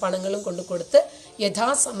ലക്ഷക്കണക്കിന് പണങ്ങളും കൊണ്ടു കൊടുത്ത്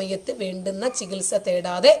യഥാസമയത്ത് വേണ്ടുന്ന ചികിത്സ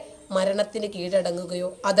തേടാതെ മരണത്തിന് കീഴടങ്ങുകയോ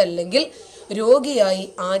അതല്ലെങ്കിൽ രോഗിയായി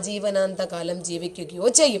ആജീവനാന്തകാലം ജീവിക്കുകയോ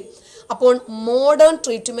ചെയ്യും. അപ്പോൾ മോഡേൺ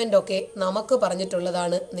ട്രീറ്റ്മെൻ്റ് ഒക്കെ നമുക്ക്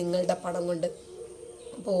പറഞ്ഞിട്ടുള്ളതാണ് നിങ്ങളുടെ പണം കൊണ്ട്.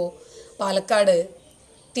 അപ്പോൾ പാലക്കാട്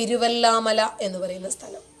തിരുവല്ലാമല എന്ന് പറയുന്ന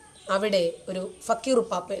സ്ഥലം, അവിടെ ഒരു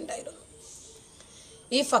ഫക്കീറുപ്പാപ്പ ഉണ്ടായിരുന്നു.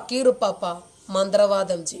 ഈ ഫക്കീറുപ്പാപ്പ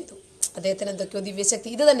മന്ത്രവാദം ചെയ്തു. അദ്ദേഹത്തിന് എന്തൊക്കെയോ ദിവ്യശക്തി,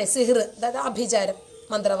 ഇത് തന്നെ സിഹിർ, അതായത് അഭിചാരം,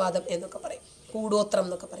 മന്ത്രവാദം എന്നൊക്കെ പറയും, കൂടോത്രം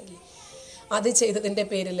എന്നൊക്കെ പറയില്ലേ. അത് ചെയ്തതിൻ്റെ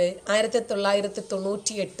പേരിൽ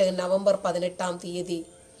 1998 നവംബർ 18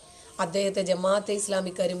 അദ്ദേഹത്തെ ജമാഅത്തെ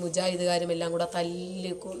ഇസ്ലാമിക്കാരും മുജാഹിദുകാരും എല്ലാം കൂടെ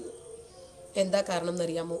തല്ലിക്കൊന്നു. എന്താ കാരണം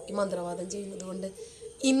എന്നറിയാമോ? ഈ മന്ത്രവാദം ചെയ്യുന്നത് കൊണ്ട്.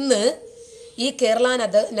 ഇന്ന് ഈ കേരള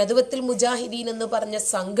നദുവത്തുൽ മുജാഹിദീൻ എന്ന് പറഞ്ഞ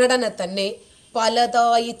സംഘടന തന്നെ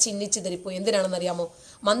പലതായി ചിഹ്നിച്ചു ധരിപ്പോയി. എന്തിനാണെന്നറിയാമോ?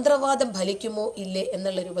 മന്ത്രവാദം ഫലിക്കുമോ ഇല്ലേ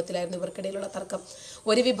എന്നുള്ള രൂപത്തിലായിരുന്നു ഇവർക്കിടയിലുള്ള തർക്കം.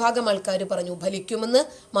 ഒരു വിഭാഗം ആൾക്കാർ പറഞ്ഞു ഫലിക്കുമെന്ന്,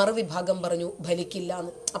 മറുവിഭാഗം പറഞ്ഞു ഫലിക്കില്ല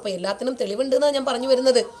എന്ന്. അപ്പോൾ എല്ലാത്തിനും തെളിവുണ്ട് എന്നാണ് ഞാൻ പറഞ്ഞു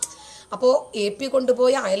വരുന്നത്. അപ്പോൾ AP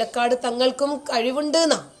കൊണ്ടുപോയ അയലക്കാട് തങ്ങൾക്കും കഴിവുണ്ട്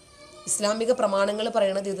എന്നാ ഇസ്ലാമിക പ്രമാണങ്ങൾ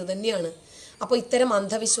പറയണത് ഇത് തന്നെയാണ്. അപ്പോൾ ഇത്തരം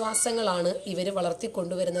അന്ധവിശ്വാസങ്ങളാണ് ഇവർ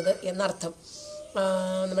വളർത്തിക്കൊണ്ടുവരുന്നത് എന്നർത്ഥം.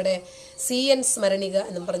 നമ്മുടെ CN സ്മരണിക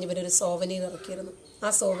എന്നും പറഞ്ഞ് ഇവരൊരു സോവനീർ ഇറക്കിയിരുന്നു. ആ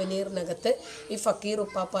സോവനീറിനകത്ത് ഈ ഫക്കീർ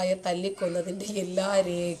ഉപ്പാപ്പായെ തല്ലിക്കൊന്നതിൻ്റെ എല്ലാ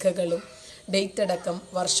രേഖകളും, ഡേറ്റ് അടക്കം,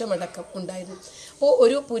 വർഷമടക്കം ഉണ്ടായിരുന്നു. അപ്പോൾ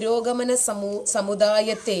ഒരു പുരോഗമന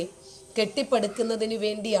സമുദായത്തെ കെട്ടിപ്പടുക്കുന്നതിന്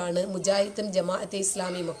വേണ്ടിയാണ് മുജാഹിദും ജമാഅത്തെ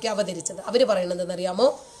ഇസ്ലാമിയും ഒക്കെ അവതരിച്ചത്. അവർ പറയണത് എന്നറിയാമോ?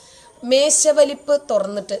 മേശവലിപ്പ്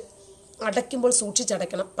തുറന്നിട്ട് അടയ്ക്കുമ്പോൾ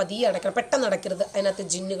സൂക്ഷിച്ചടയ്ക്കണം, പതിയെ അടയ്ക്കണം, പെട്ടെന്ന് അടയ്ക്കരുത്, അതിനകത്ത്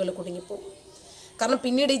ജിന്നുകൾ കുടുങ്ങിപ്പോകും. കാരണം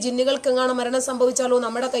പിന്നീട് ഈ ജിന്നുകൾക്ക് എങ്ങാനും മരണം സംഭവിച്ചാലോ,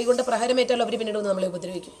 നമ്മുടെ കൈകൊണ്ട് പ്രഹരമേറ്റാലോ അവർ പിന്നീട് നമ്മളെ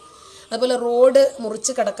ഉപദ്രവിക്കും. അതുപോലെ റോഡ്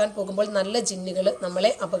മുറിച്ച് കടക്കാൻ പോകുമ്പോൾ നല്ല ജിന്നുകൾ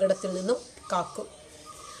നമ്മളെ അപകടത്തിൽ നിന്നും കാക്കും.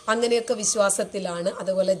 അങ്ങനെയൊക്കെ വിശ്വാസത്തിലാണ്.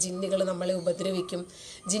 അതുപോലെ ജിന്നുകൾ നമ്മളെ ഉപദ്രവിക്കും.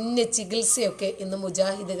 ജിന്ന് ചികിത്സയൊക്കെ ഇന്ന്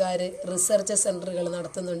മുജാഹിദുകാർ റിസർച്ച് സെൻ്ററുകൾ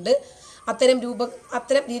നടത്തുന്നുണ്ട്. അത്തരം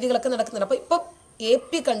രീതികളൊക്കെ നടക്കുന്നുണ്ട്. അപ്പോൾ ഇപ്പം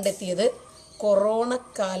AP കണ്ടെത്തിയത് കൊറോണ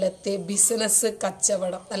കാലത്തെ ബിസിനസ്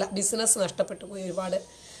നഷ്ടപ്പെട്ടു പോയി, ഒരുപാട്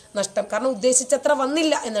നഷ്ടം. കാരണം ഉദ്ദേശിച്ചത്ര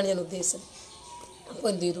വന്നില്ല എന്നാണ് ഞാൻ ഉദ്ദേശിച്ചത്. അപ്പോൾ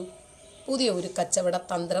എന്ത് ചെയ്തു? പുതിയ ഒരു കച്ചവട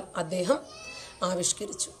തന്ത്രം അദ്ദേഹം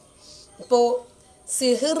ആവിഷ്കരിച്ചു. ഇപ്പോൾ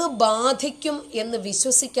സിഹിർ ബാധിക്കും എന്ന്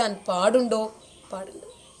വിശ്വസിക്കാൻ പാടുണ്ടോ? പാടുണ്ട്.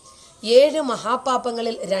 7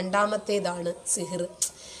 മഹാപാപങ്ങളിൽ രണ്ടാമത്തേതാണ് സിഹിർ.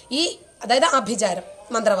 അതായത് അഭിചാരം,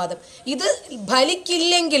 മന്ത്രവാദം. ഇത്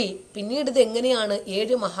ഫലിക്കില്ലെങ്കിൽ പിന്നീട് ഇത് എങ്ങനെയാണ്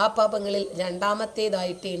 7 മഹാപാപങ്ങളിൽ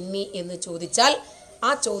രണ്ടാമത്തേതായിട്ട് എണ്ണി എന്ന് ചോദിച്ചാൽ ആ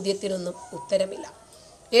ചോദ്യത്തിനൊന്നും ഉത്തരമില്ല.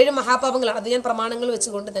 7 മഹാപാപങ്ങളാണ്. അത് ഞാൻ പ്രമാണങ്ങൾ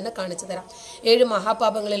വെച്ചുകൊണ്ട് തന്നെ കാണിച്ചു തരാം. 7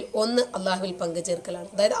 മഹാപാപങ്ങളിൽ 1 അള്ളാഹുവിൽ പങ്കുചേർക്കലാണ്,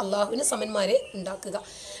 അതായത് അള്ളാഹുവിന് സമന്മാരെ ഉണ്ടാക്കുക.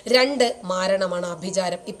 2 മാരണമാണ്,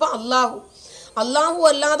 അഭിചാരം. ഇപ്പൊ അള്ളാഹു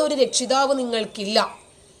അല്ലാതെ ഒരു രക്ഷിതാവ് നിങ്ങൾക്കില്ല.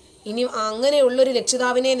 ഇനി അങ്ങനെയുള്ളൊരു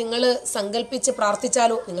രക്ഷിതാവിനെ നിങ്ങൾ സങ്കല്പിച്ച്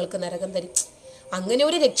പ്രാർത്ഥിച്ചാലോ നിങ്ങൾക്ക് നരകം തരും. അങ്ങനെ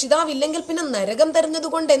ഒരു രക്ഷിതാവില്ലെങ്കിൽ പിന്നെ നരകം തരുന്നത്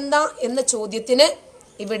കൊണ്ട് എന്താ എന്ന ചോദ്യത്തിന്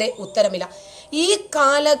ഇവിടെ ഉത്തരമില്ല. ഈ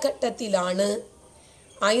കാലഘട്ടത്തിലാണ്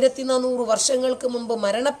 1400 വർഷങ്ങൾക്ക് മുമ്പ്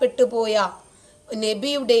മരണപ്പെട്ടു പോയ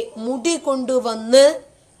നബിയുടെ മുടി കൊണ്ടുവന്ന്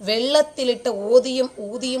വെള്ളത്തിലിട്ട്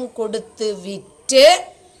ഊതിയും കൊടുത്ത് വിറ്റ്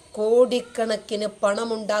കോടിക്കണക്കിന്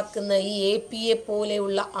പണമുണ്ടാക്കുന്ന ഈ AP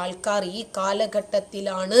പോലെയുള്ള ആൾക്കാർ ഈ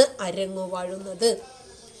കാലഘട്ടത്തിലാണ് അരങ്ങുവാഴുന്നത്.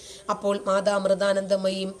 അപ്പോൾ മാതാ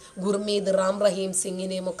അമൃതാനന്ദമയും ഗുർമീത് റാം റഹീം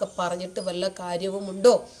സിംഗിനെയും ഒക്കെ പറഞ്ഞിട്ട് വല്ല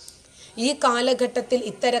കാര്യവുമുണ്ടോ? ഈ കാലഘട്ടത്തിൽ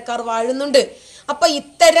ഇത്തരക്കാർ വാഴുന്നുണ്ട്. അപ്പൊ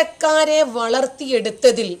ഇത്തരക്കാരെ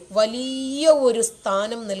വളർത്തിയെടുത്തതിൽ വലിയ ഒരു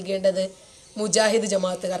സ്ഥാനം നൽകേണ്ടത് മുജാഹിദ്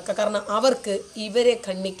ജമാഅത്തുകാർക്ക്. കാരണം അവർക്ക് ഇവരെ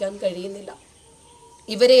ഖണ്ഡിക്കാൻ കഴിയുന്നില്ല,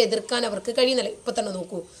 ഇവരെ എതിർക്കാൻ അവർക്ക് കഴിയുന്നില്ല. ഇപ്പൊ തന്നെ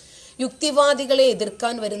നോക്കൂ, യുക്തിവാദികളെ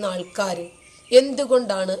എതിർക്കാൻ വരുന്ന ആൾക്കാർ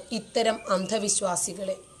എന്തുകൊണ്ടാണ് ഇത്തരം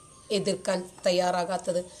അന്ധവിശ്വാസികളെ എതിർക്കാൻ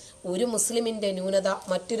തയ്യാറാകാത്തത്? ഒരു മുസ്ലിമിന്റെ ന്യൂനത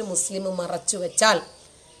മറ്റൊരു മുസ്ലിം മറച്ചു വെച്ചാൽ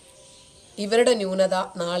ഇവരുടെ ന്യൂനത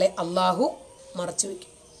നാളെ അള്ളാഹു മറച്ചു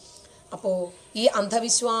വയ്ക്കും. അപ്പോൾ ഈ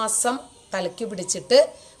അന്ധവിശ്വാസം തലയ്ക്ക് പിടിച്ചിട്ട്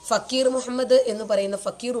ഫക്കീർ മുഹമ്മദ് എന്ന് പറയുന്ന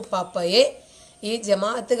ഫക്കീർ ഉപ്പാപ്പയെ ഈ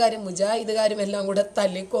ജമാഅത്തുകാരും മുജാഹിദുകാരും എല്ലാം കൂടെ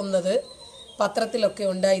തല്ലിക്കൊന്നത് പത്രത്തിലൊക്കെ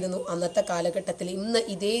ഉണ്ടായിരുന്നു അന്നത്തെ കാലഘട്ടത്തിൽ. ഇന്ന്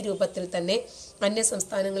ഇതേ രൂപത്തിൽ തന്നെ അന്യ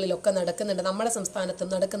സംസ്ഥാനങ്ങളിലൊക്കെ നടക്കുന്നുണ്ട്. നമ്മുടെ സംസ്ഥാനത്തും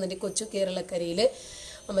നടക്കുന്നുണ്ട്. കൊച്ചു കേരളക്കരയിൽ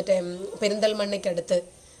മറ്റേ പെരിന്തൽമണ്ണയ്ക്കടുത്ത്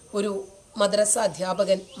ഒരു മദ്രസ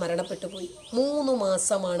അധ്യാപകൻ മരണപ്പെട്ടു പോയി. 3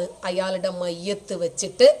 മാസമാണ് അയാളുടെ മയ്യത്ത്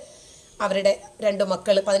വെച്ചിട്ട് അവരുടെ 2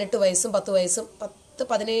 മക്കൾ, 18 വയസ്സും 10 വയസ്സും,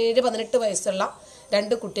 17-18 വയസ്സുള്ള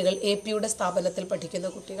 2 കുട്ടികൾ AP സ്ഥാപനത്തിൽ പഠിക്കുന്ന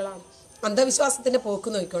കുട്ടികളാണ്. അന്ധവിശ്വാസത്തിന്റെ പോക്ക്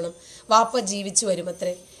നോക്കണം. വാപ്പ ജീവിച്ചു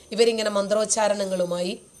വരുമത്രേ. ഇവരിങ്ങനെ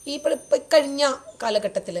മന്ത്രോച്ചാരണങ്ങളുമായി ഈ കഴിഞ്ഞ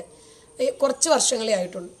കാലഘട്ടത്തിൽ കുറച്ച് വർഷങ്ങളെ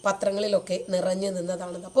ആയിട്ടുള്ളൂ പത്രങ്ങളിലൊക്കെ നിറഞ്ഞു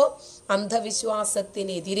നിന്നതാണത്. അപ്പോൾ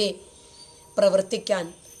അന്ധവിശ്വാസത്തിനെതിരെ പ്രവർത്തിക്കാൻ,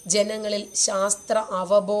 ജനങ്ങളിൽ ശാസ്ത്ര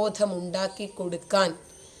അവബോധമുണ്ടാക്കി കൊടുക്കാൻ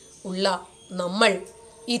ഉള്ള നമ്മൾ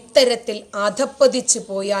ഇത്തരത്തിൽ അധപ്പതിച്ചു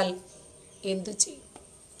പോയാൽ എന്തു ചെയ്യും?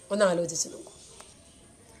 ഒന്ന് ആലോചിച്ച് നോക്കൂ.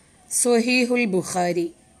 സ്വഹീഹുൽ ബുഖാരി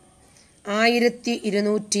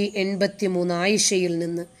 1283 ആയിഷയിൽ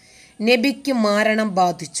നിന്ന് നബിക്ക് മാരണം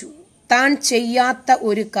ബാധിച്ചു. താൻ ചെയ്യാത്ത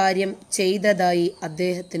ഒരു കാര്യം ചെയ്തതായി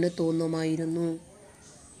അദ്ദേഹത്തിന് തോന്നുമായിരുന്നു.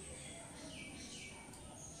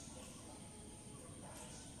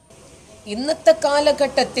 ഇന്നത്തെ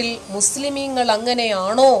കാലഘട്ടത്തിൽ മുസ്ലിമീങ്ങൾ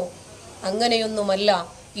അങ്ങനെയാണോ? അങ്ങനെയൊന്നുമല്ല,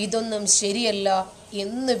 ഇതൊന്നും ശരിയല്ല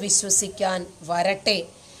എന്ന് വിശ്വസിക്കാൻ വരട്ടെ.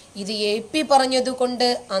 ഇത് AP പറഞ്ഞതുകൊണ്ട്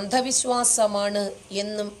അന്ധവിശ്വാസമാണ്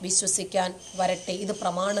എന്നും വിശ്വസിക്കാൻ വരട്ടെ. ഇത്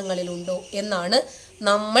പ്രമാണങ്ങളിലുണ്ടോ എന്നാണ്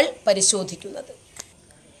നമ്മൾ പരിശോധിക്കുന്നത്.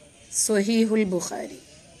 സ്വഹീഹുൽ ബുഖാരി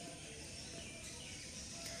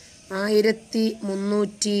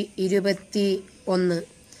 1321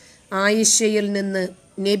 ആയിഷയിൽ നിന്ന്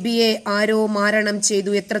നബിയെ ആരോ മാരണം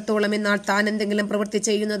ചെയ്തു. എത്രത്തോളം എന്നാൽ താൻ എന്തെങ്കിലും പ്രവൃത്തി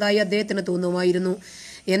ചെയ്യുന്നതായി അദ്ദേഹത്തിന് തോന്നുമായിരുന്നു.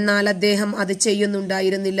 എന്നാൽ അദ്ദേഹം അത്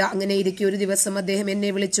ചെയ്യുന്നുണ്ടായിരുന്നില്ല. അങ്ങനെ ഇരിക്കെ ഒരു ദിവസം അദ്ദേഹം എന്നെ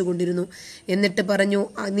വിളിച്ചുകൊണ്ടിരുന്നു. എന്നിട്ട് പറഞ്ഞു,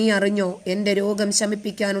 നീ അറിഞ്ഞോ, എൻ്റെ രോഗം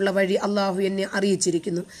ശമിപ്പിക്കാനുള്ള വഴി അള്ളാഹു എന്നെ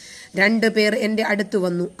അറിയിച്ചിരിക്കുന്നു. 2 പേർ എൻ്റെ അടുത്തു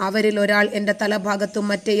വന്നു. അവരിൽ ഒരാൾ എൻ്റെ തലഭാഗത്തും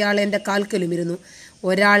മറ്റേയാൾ എൻ്റെ കാൽക്കലുമിരുന്നു.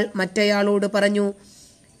 ഒരാൾ മറ്റേയാളോട് പറഞ്ഞു,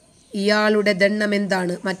 ഇയാളുടെ ദണ്ണം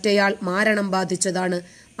എന്താണ്? മറ്റേയാൾ മാരണം ബാധിച്ചതാണ്.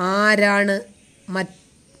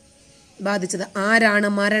 ആരാണ്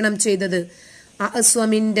മരണം ചെയ്തത്?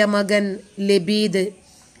 അസ്വമിന്റെ മകൻ ലബീദ്.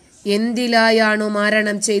 എന്തിലായാണു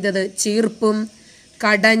മരണം ചെയ്തത്? ചീർപ്പും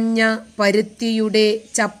കടഞ്ഞ പരുത്തിയുടെ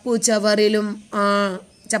ചപ്പുചവറിലും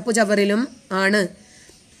ആണ്.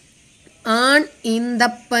 ആൺ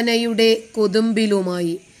ഈന്തപ്പനയുടെ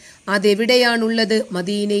കൊതുമ്പിലുമായി. അതെവിടെയാണുള്ളത്?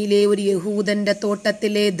 മദീനയിലെ ഒരു യഹൂദന്റെ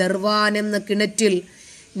തോട്ടത്തിലെ ദർവാൻ എന്ന കിണറ്റിൽ.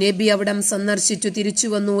 നബി അവിടം സന്ദർശിച്ചു തിരിച്ചു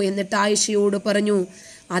വന്നു. എന്നിട്ട് ആയിഷയോട് പറഞ്ഞു,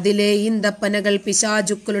 അതിലെ ഈന്തപ്പനകൾ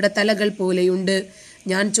പിശാചുക്കളുടെ തലകൾ പോലെയുണ്ട്.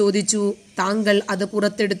 ഞാൻ ചോദിച്ചു, താങ്കൾ അത്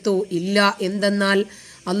പുറത്തെടുത്തോ? ഇല്ല. എന്തെന്നാൽ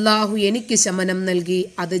അള്ളാഹു എനിക്ക് ശമനം നൽകി.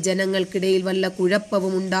 അത് ജനങ്ങൾക്കിടയിൽ വല്ല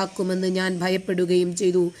കുഴപ്പവും ഉണ്ടാക്കുമെന്ന് ഞാൻ ഭയപ്പെടുകയും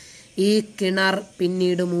ചെയ്തു. ഈ കിണർ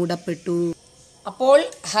പിന്നീട് മൂടപ്പെട്ടു. അപ്പോൾ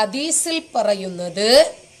ഹദീസിൽ പറയുന്നത്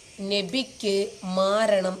നബിക്ക്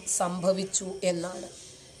മാരണം സംഭവിച്ചു എന്നാണ്.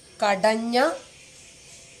 കടഞ്ഞ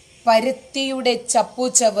പരുത്തിയുടെ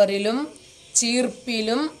ചപ്പുചവറിലും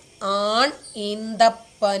ചീർപ്പിലും ആൺ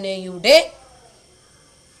ഈന്തപ്പനയുടെ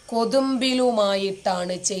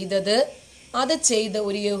കൊതുമ്പിലുമായിട്ടാണ് ചെയ്തത്. അത് ചെയ്ത്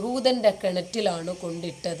ഒരു യഹൂദന്റെ കിണറ്റിലാണ്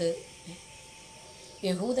കൊണ്ടിട്ടത്.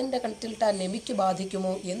 യഹൂദന്റെ കിണറ്റിലിട്ടാൽ നബിക്ക്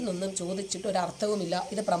ബാധിക്കുമോ എന്നൊന്നും ചോദിച്ചിട്ട് ഒരർത്ഥവുമില്ല.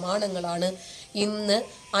 ഇത് പ്രമാണങ്ങളാണ്. ഇന്ന്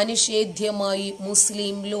അനിഷേധ്യമായി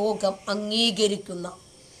മുസ്ലിം ലോകം അംഗീകരിക്കുന്ന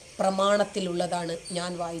പ്രമാണത്തിലുള്ളതാണ്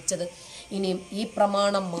ഞാൻ വായിച്ചത്. ഇനിയും ഈ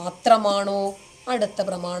പ്രമാണം മാത്രമാണോ? അടുത്ത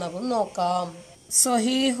പ്രമാണവും നോക്കാം.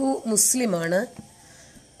 സ്വഹീഹു മുസ്ലിമാണ്.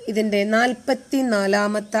 ഇതിൻ്റെ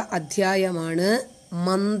 44-ാമത്തെ അധ്യായമാണ്.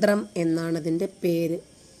 മന്ത്രം എന്നാണ് ഇതിൻ്റെ പേര്.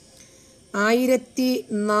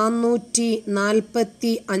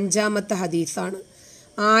 1445 ഹദീസാണ്.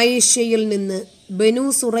 ആയിഷയിൽ നിന്ന് ബനു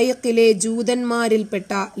സുറൈഖിലെ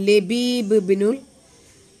ജൂതന്മാരിൽപ്പെട്ട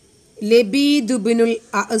ലബീദുബിനുൽ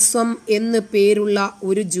അസ്വം എന്ന് പേരുള്ള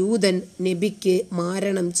ഒരു ജൂതൻ നബിക്ക്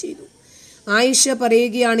മാരണം ചെയ്തു. ആയിഷ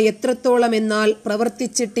പറയുകയാണ്, എത്രത്തോളം എന്നാൽ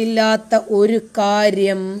പ്രവർത്തിച്ചിട്ടില്ലാത്ത ഒരു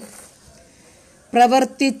കാര്യം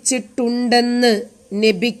പ്രവർത്തിച്ചിട്ടുണ്ടെന്ന്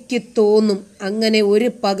നബിക്ക് തോന്നും. അങ്ങനെ ഒരു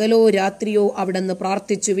പകലോ രാത്രിയോ അവിടെ നിന്ന്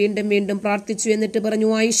പ്രാർത്ഥിച്ചു. വീണ്ടും വീണ്ടും പ്രാർത്ഥിച്ചു. എന്നിട്ട് പറഞ്ഞു,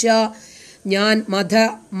 ആയിഷ, ഞാൻ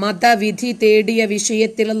മതവിധി തേടിയ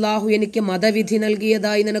വിഷയത്തിൽ അല്ലാഹു എനിക്ക് മതവിധി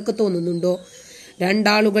നൽകിയതായി നിനക്ക് തോന്നുന്നുണ്ടോ? 2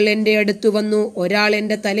 ആളുകൾ എൻ്റെ അടുത്തു വന്നു. ഒരാൾ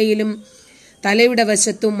എൻ്റെ തലയുടെ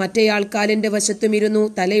വശത്തും മറ്റേയാൾ കാലിൻ്റെ വശത്തും ഇരുന്നു.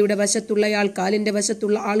 തലയുടെ വശത്തുള്ളയാൾ കാലിൻ്റെ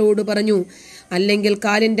വശത്തുള്ള ആളോട് പറഞ്ഞു, അല്ലെങ്കിൽ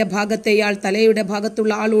കാലിൻ്റെ ഭാഗത്തെയാൾ തലയുടെ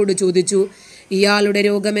ഭാഗത്തുള്ള ആളോട് ചോദിച്ചു, ഇയാളുടെ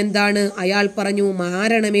രോഗം എന്താണ്? അയാൾ പറഞ്ഞു,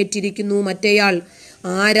 മാരണമേറ്റിരിക്കുന്നു. മറ്റേയാൾ,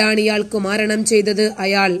 ആരാണ് ഇയാൾക്ക് മാരണം ചെയ്തത്?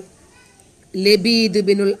 അയാൾ ലബീദ്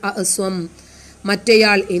ബിനുൽ അസ്വം.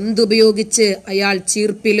 മറ്റേയാൾ, എന്തുപയോഗിച്ച്? അയാൾ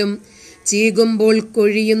ചീർപ്പിലും ചീകുമ്പോൾ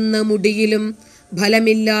കൊഴിയുന്ന മുടിയിലും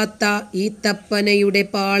ഫലമില്ലാത്ത ഈത്തപ്പനയുടെ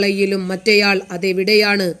പാളയിലും. മറ്റേയാൾ,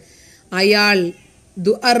 അതെവിടെയാണ്? അയാൾ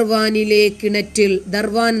ദുഅർവാനിലെ കിണറ്റിൽ.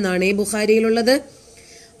 ദർവാൻ എന്നാണ് ബുഖാരിയിലുള്ളത്.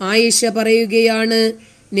 ആയിഷ പറയുകയാണ്,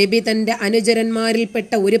 നബി തന്റെ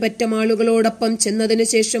അനുചരന്മാരിൽപ്പെട്ട ഒരു പറ്റം ആളുകളോടൊപ്പം ചെന്നതിനു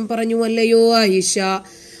ശേഷം പറഞ്ഞു, അല്ലയോ ആയിഷ,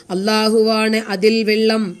 അല്ലാഹുവാണ്,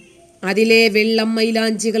 അതിലെ വെള്ളം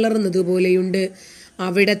മൈലാഞ്ചി കലർന്നതുപോലെയുണ്ട്.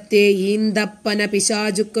 അവിടത്തെ ഈന്തപ്പന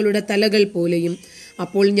പിശാചുക്കളുടെ തലകൾ പോലെയും.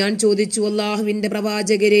 അപ്പോൾ ഞാൻ ചോദിച്ചു, അല്ലാഹുവിന്റെ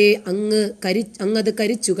പ്രവാചകരെ, അങ്ങത്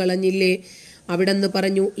കരിച്ചു കളഞ്ഞില്ലേ? അവിടെന്ന്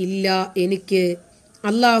പറഞ്ഞു, ഇല്ല,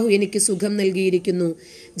 അല്ലാഹു എനിക്ക് സുഖം നൽകിയിരിക്കുന്നു.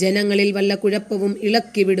 ജനങ്ങളിൽ വല്ല കുഴപ്പവും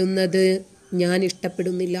ഇളക്കി വിടുന്നത് ഞാൻ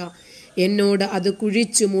ഇഷ്ടപ്പെടുന്നില്ല. എന്നോട് അത്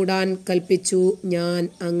കുഴിച്ചു മൂടാൻ കൽപ്പിച്ചു. ഞാൻ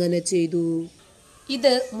അങ്ങനെ ചെയ്തു.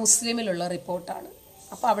 ഇത് മുസ്ലിമിലുള്ള റിപ്പോർട്ടാണ്.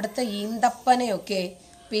 അപ്പൊ അവിടുത്തെ ഈന്തപ്പനയൊക്കെ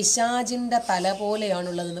പിശാജിന്റെ തല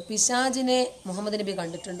പോലെയാണുള്ളതെന്ന്. പിശാജിനെ മുഹമ്മദ് നബി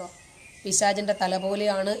കണ്ടിട്ടുണ്ടോ? പിശാജിന്റെ തല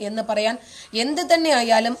പോലെയാണ് എന്ന് പറയാൻ എന്ത് തന്നെ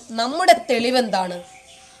ആയാലും നമ്മുടെ തെളിവെന്താണ്?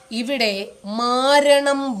 ഇവിടെ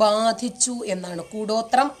മാരണം ബാധിച്ചു എന്നാണ്.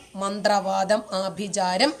 കൂടോത്രം, മന്ത്രവാദം,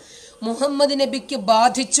 ആഭിചാരം മുഹമ്മദ് നബിക്ക്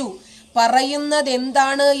ബാധിച്ചു. പറയുന്നത്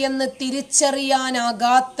എന്താണ് എന്ന്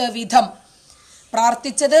തിരിച്ചറിയാനാകാത്ത വിധം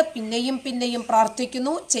പ്രാർത്ഥിച്ചത് പിന്നെയും പിന്നെയും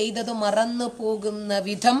പ്രാർത്ഥിക്കുന്നു, ചെയ്തത് മറന്നു പോകുന്ന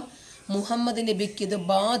വിധം മുഹമ്മദ് നബിക്ക് ഇത്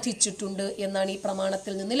ബാധിച്ചിട്ടുണ്ട് എന്നാണ് ഈ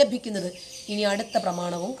പ്രമാണത്തിൽ നിന്ന് ലഭിക്കുന്നത്. ഇനി അടുത്ത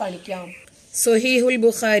പ്രമാണവും കാണിക്കാം. സ്വഹീഹുൽ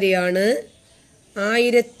ബുഖാരിയാണ്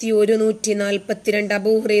 1142.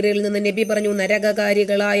 അബൂ ഹുറൈറയിൽ നിന്ന് നബി പറഞ്ഞു,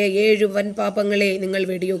 നരകകാരികളായ 7 വൻപാപങ്ങളെ നിങ്ങൾ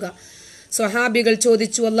വെടിയുക. സ്വഹാബികൾ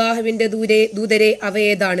ചോദിച്ചു, അള്ളാഹുവിന്റെ ദൂതരെ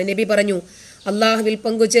അവയേതാണ്? നബി പറഞ്ഞു, അള്ളാഹുവിൽ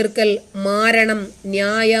പങ്കുചേർക്കൽ, മാരണം,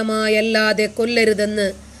 ന്യായമായല്ലാതെ കൊല്ലരുതെന്ന്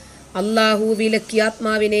അള്ളാഹു വിലക്കി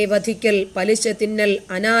ആത്മാവിനെ വധിക്കൽ, പലിശ തിന്നൽ,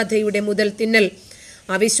 അനാഥയുടെ മുതൽ തിന്നൽ,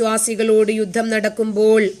 അവിശ്വാസികളോട് യുദ്ധം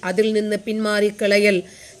നടക്കുമ്പോൾ അതിൽ നിന്ന് പിന്മാറിക്കളയൽ,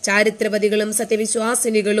 ചാരിത്രവതികളും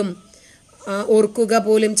സത്യവിശ്വാസിനികളും ഓർക്കുക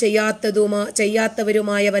പോലും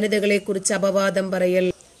ചെയ്യാത്തവരുമായ വനിതകളെ കുറിച്ച് അപവാദം പറയൽ.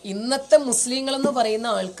 ഇന്നത്തെ മുസ്ലിങ്ങൾ എന്ന് പറയുന്ന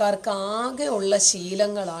ആൾക്കാർക്ക് ആകെ ഉള്ള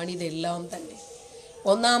ശീലങ്ങളാണിതെല്ലാം തന്നെ.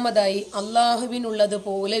 ഒന്നാമതായി, അള്ളാഹുവിനുള്ളത്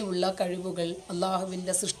പോലെയുള്ള കഴിവുകൾ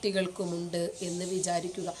അള്ളാഹുവിൻ്റെ സൃഷ്ടികൾക്കുമുണ്ട് എന്ന്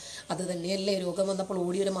വിചാരിക്കുക. അത് തന്നെയല്ലേ രോഗം വന്നപ്പോൾ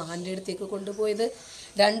ഓടിയൊരു മഹാന്റെ അടുത്തേക്ക് കൊണ്ടുപോയത്.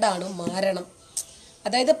 2 മാരണം,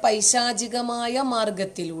 അതായത് പൈശാചികമായ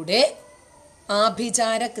മാർഗത്തിലൂടെ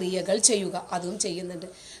ആഭിചാര ക്രിയകൾ ചെയ്യുക, അതും ചെയ്യുന്നുണ്ട്.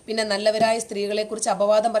 പിന്നെ നല്ലവരായ സ്ത്രീകളെ കുറിച്ച്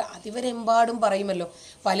അപവാദം അതിവരെമ്പാടും പറയുമല്ലോ.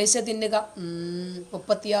 പലിശ തിന്നുക,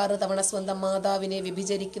 36 തവണ സ്വന്തം മാതാവിനെ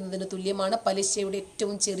വ്യഭിചരിക്കുന്നതിന് തുല്യമാണ് പലിശയുടെ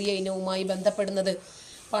ഏറ്റവും ചെറിയ ഇനവുമായി ബന്ധപ്പെടുന്നത്.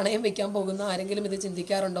 പണയം വെക്കാൻ പോകുന്ന ആരെങ്കിലും ഇത്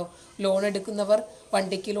ചിന്തിക്കാറുണ്ടോ? ലോൺ എടുക്കുന്നവർ,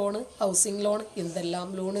 വണ്ടിക്ക് ലോണ്, ഹൗസിംഗ് ലോൺ, എന്തെല്ലാം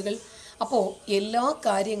ലോണുകൾ. അപ്പോൾ എല്ലാ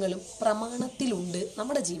കാര്യങ്ങളും പ്രമാണത്തിലുണ്ട്,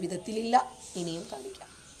 നമ്മുടെ ജീവിതത്തിലില്ല. ഇനിയും കാണിക്കാം.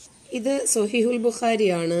 ഇത് സ്വഹീഹുൽ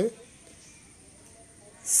ബുഖാരിയാണ്.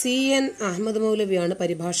 CN അഹമ്മദ് മൗലവിയാണ്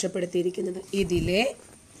പരിഭാഷപ്പെടുത്തിയിരിക്കുന്നത്. ഇതിലെ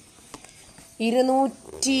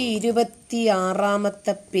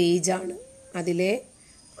 226 പേജാണ്. അതിലെ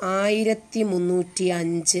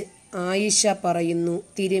 1305 ആയിഷ പറയുന്നു,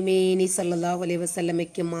 തിരുമേനി സല്ലല്ലാഹു അലൈഹി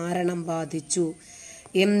വസല്ലമയ്ക്ക് മാരണം ബാധിച്ചു.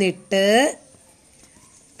 എന്നിട്ട്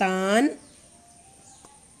താൻ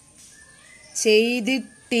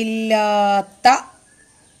ചെയ്തിട്ടില്ലാത്ത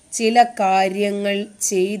ചില കാര്യങ്ങൾ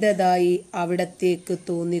ചെയ്തതായി അവിടത്തേക്ക്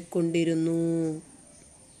തോന്നിക്കൊണ്ടിരുന്നു.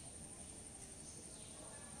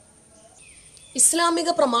 ഇസ്ലാമിക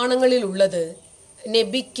പ്രമാണങ്ങളിലുള്ളത്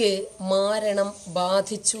നബിക്ക് മാരണം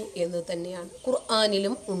ബാധിച്ചു എന്ന് തന്നെയാണ്.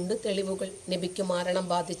 ഖുർആനിലും ഉണ്ട് തെളിവുകൾ നബിക്ക് മാരണം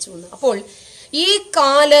ബാധിച്ചു എന്ന്. അപ്പോൾ ഈ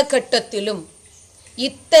കാലഘട്ടത്തിലും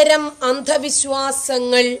ഇത്തരം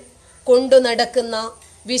അന്ധവിശ്വാസങ്ങൾ കൊണ്ടു നടക്കുന്ന,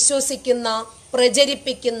 വിശ്വസിക്കുന്ന,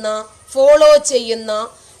 പ്രചരിപ്പിക്കുന്ന, ഫോളോ ചെയ്യുന്ന,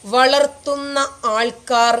 വളർത്തുന്ന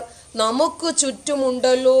ആൾക്കാർ നമുക്ക്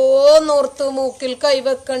ചുറ്റുമുണ്ടല്ലോ എന്നോർത്ത് മൂക്കിൽ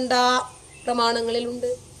കൈവെക്കണ്ട. പ്രമാണങ്ങളിലുണ്ട്.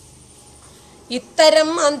 ഇത്തരം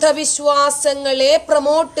അന്ധവിശ്വാസങ്ങളെ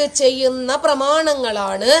പ്രൊമോട്ട് ചെയ്യുന്ന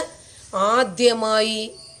പ്രമാണങ്ങളാണ് ആദ്യമായി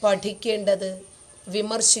പഠിക്കേണ്ടത്,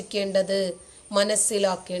 വിമർശിക്കേണ്ടത്,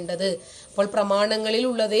 മനസ്സിലാക്കേണ്ടത്. അപ്പോൾ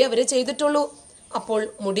പ്രമാണങ്ങളിലുള്ളതേ അവർ ചെയ്തിട്ടുള്ളൂ. അപ്പോൾ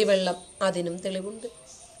മുടിവെള്ളം, അതിനും തെളിവുണ്ട്.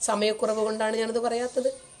 സമയക്കുറവ് കൊണ്ടാണ് ഞാനത് പറയാത്തത്.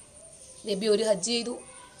 നബി ഒരു ഹജ്ജ് ചെയ്തു.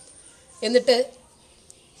 എന്നിട്ട്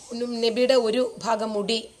നബിയുടെ ഒരു ഭാഗം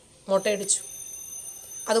മുടി മൊട്ടയടിച്ചു.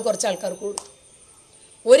 അത് കുറച്ച് ആൾക്കാർക്ക് കൊടുത്തു.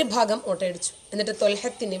 ഒരു ഭാഗം മൊട്ടയടിച്ചു. എന്നിട്ട്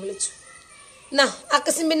തൊൽഹത്തിനെ വിളിച്ചു.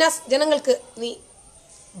 അക്കസിം ബിന്നാസ്, ജനങ്ങൾക്ക് നീ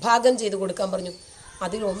ഭാഗം ചെയ്തു കൊടുക്കാൻ പറഞ്ഞു.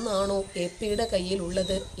 അതിലൊന്നാണോ എപിയുടെ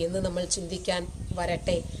കയ്യിലുള്ളത് എന്ന് നമ്മൾ ചിന്തിക്കാൻ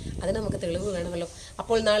വരട്ടെ. അതിന് നമുക്ക് തെളിവ് വേണമല്ലോ.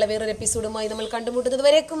 അപ്പോൾ നാളെ വേറൊരു എപ്പിസോഡുമായി നമ്മൾ കണ്ടുമുട്ടുന്നത്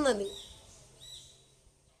വരേക്കും നന്ദി.